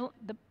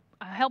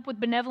help with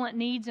benevolent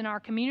needs in our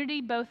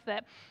community, both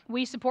that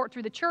we support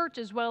through the church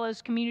as well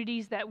as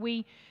communities that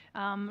we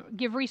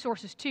give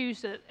resources to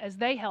so that as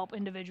they help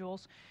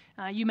individuals,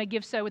 you may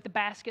give so with the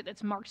basket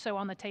that's marked so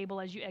on the table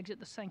as you exit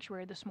the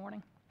sanctuary this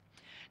morning.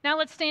 Now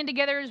let's stand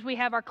together as we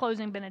have our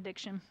closing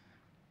benediction.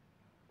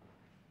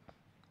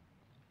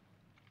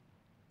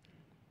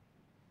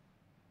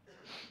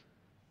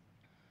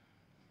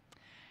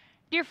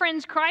 Dear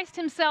friends, Christ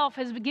himself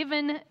has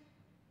been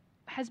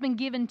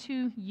given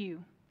to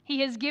you. He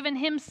has given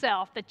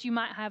himself that you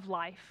might have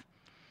life.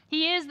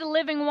 He is the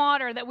living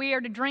water that we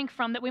are to drink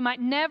from, that we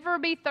might never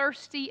be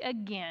thirsty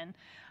again.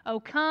 Oh,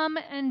 come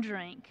and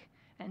drink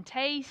and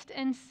taste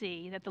and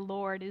see that the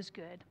Lord is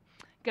good.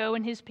 Go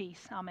in his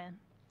peace. Amen.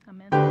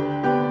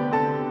 Amen.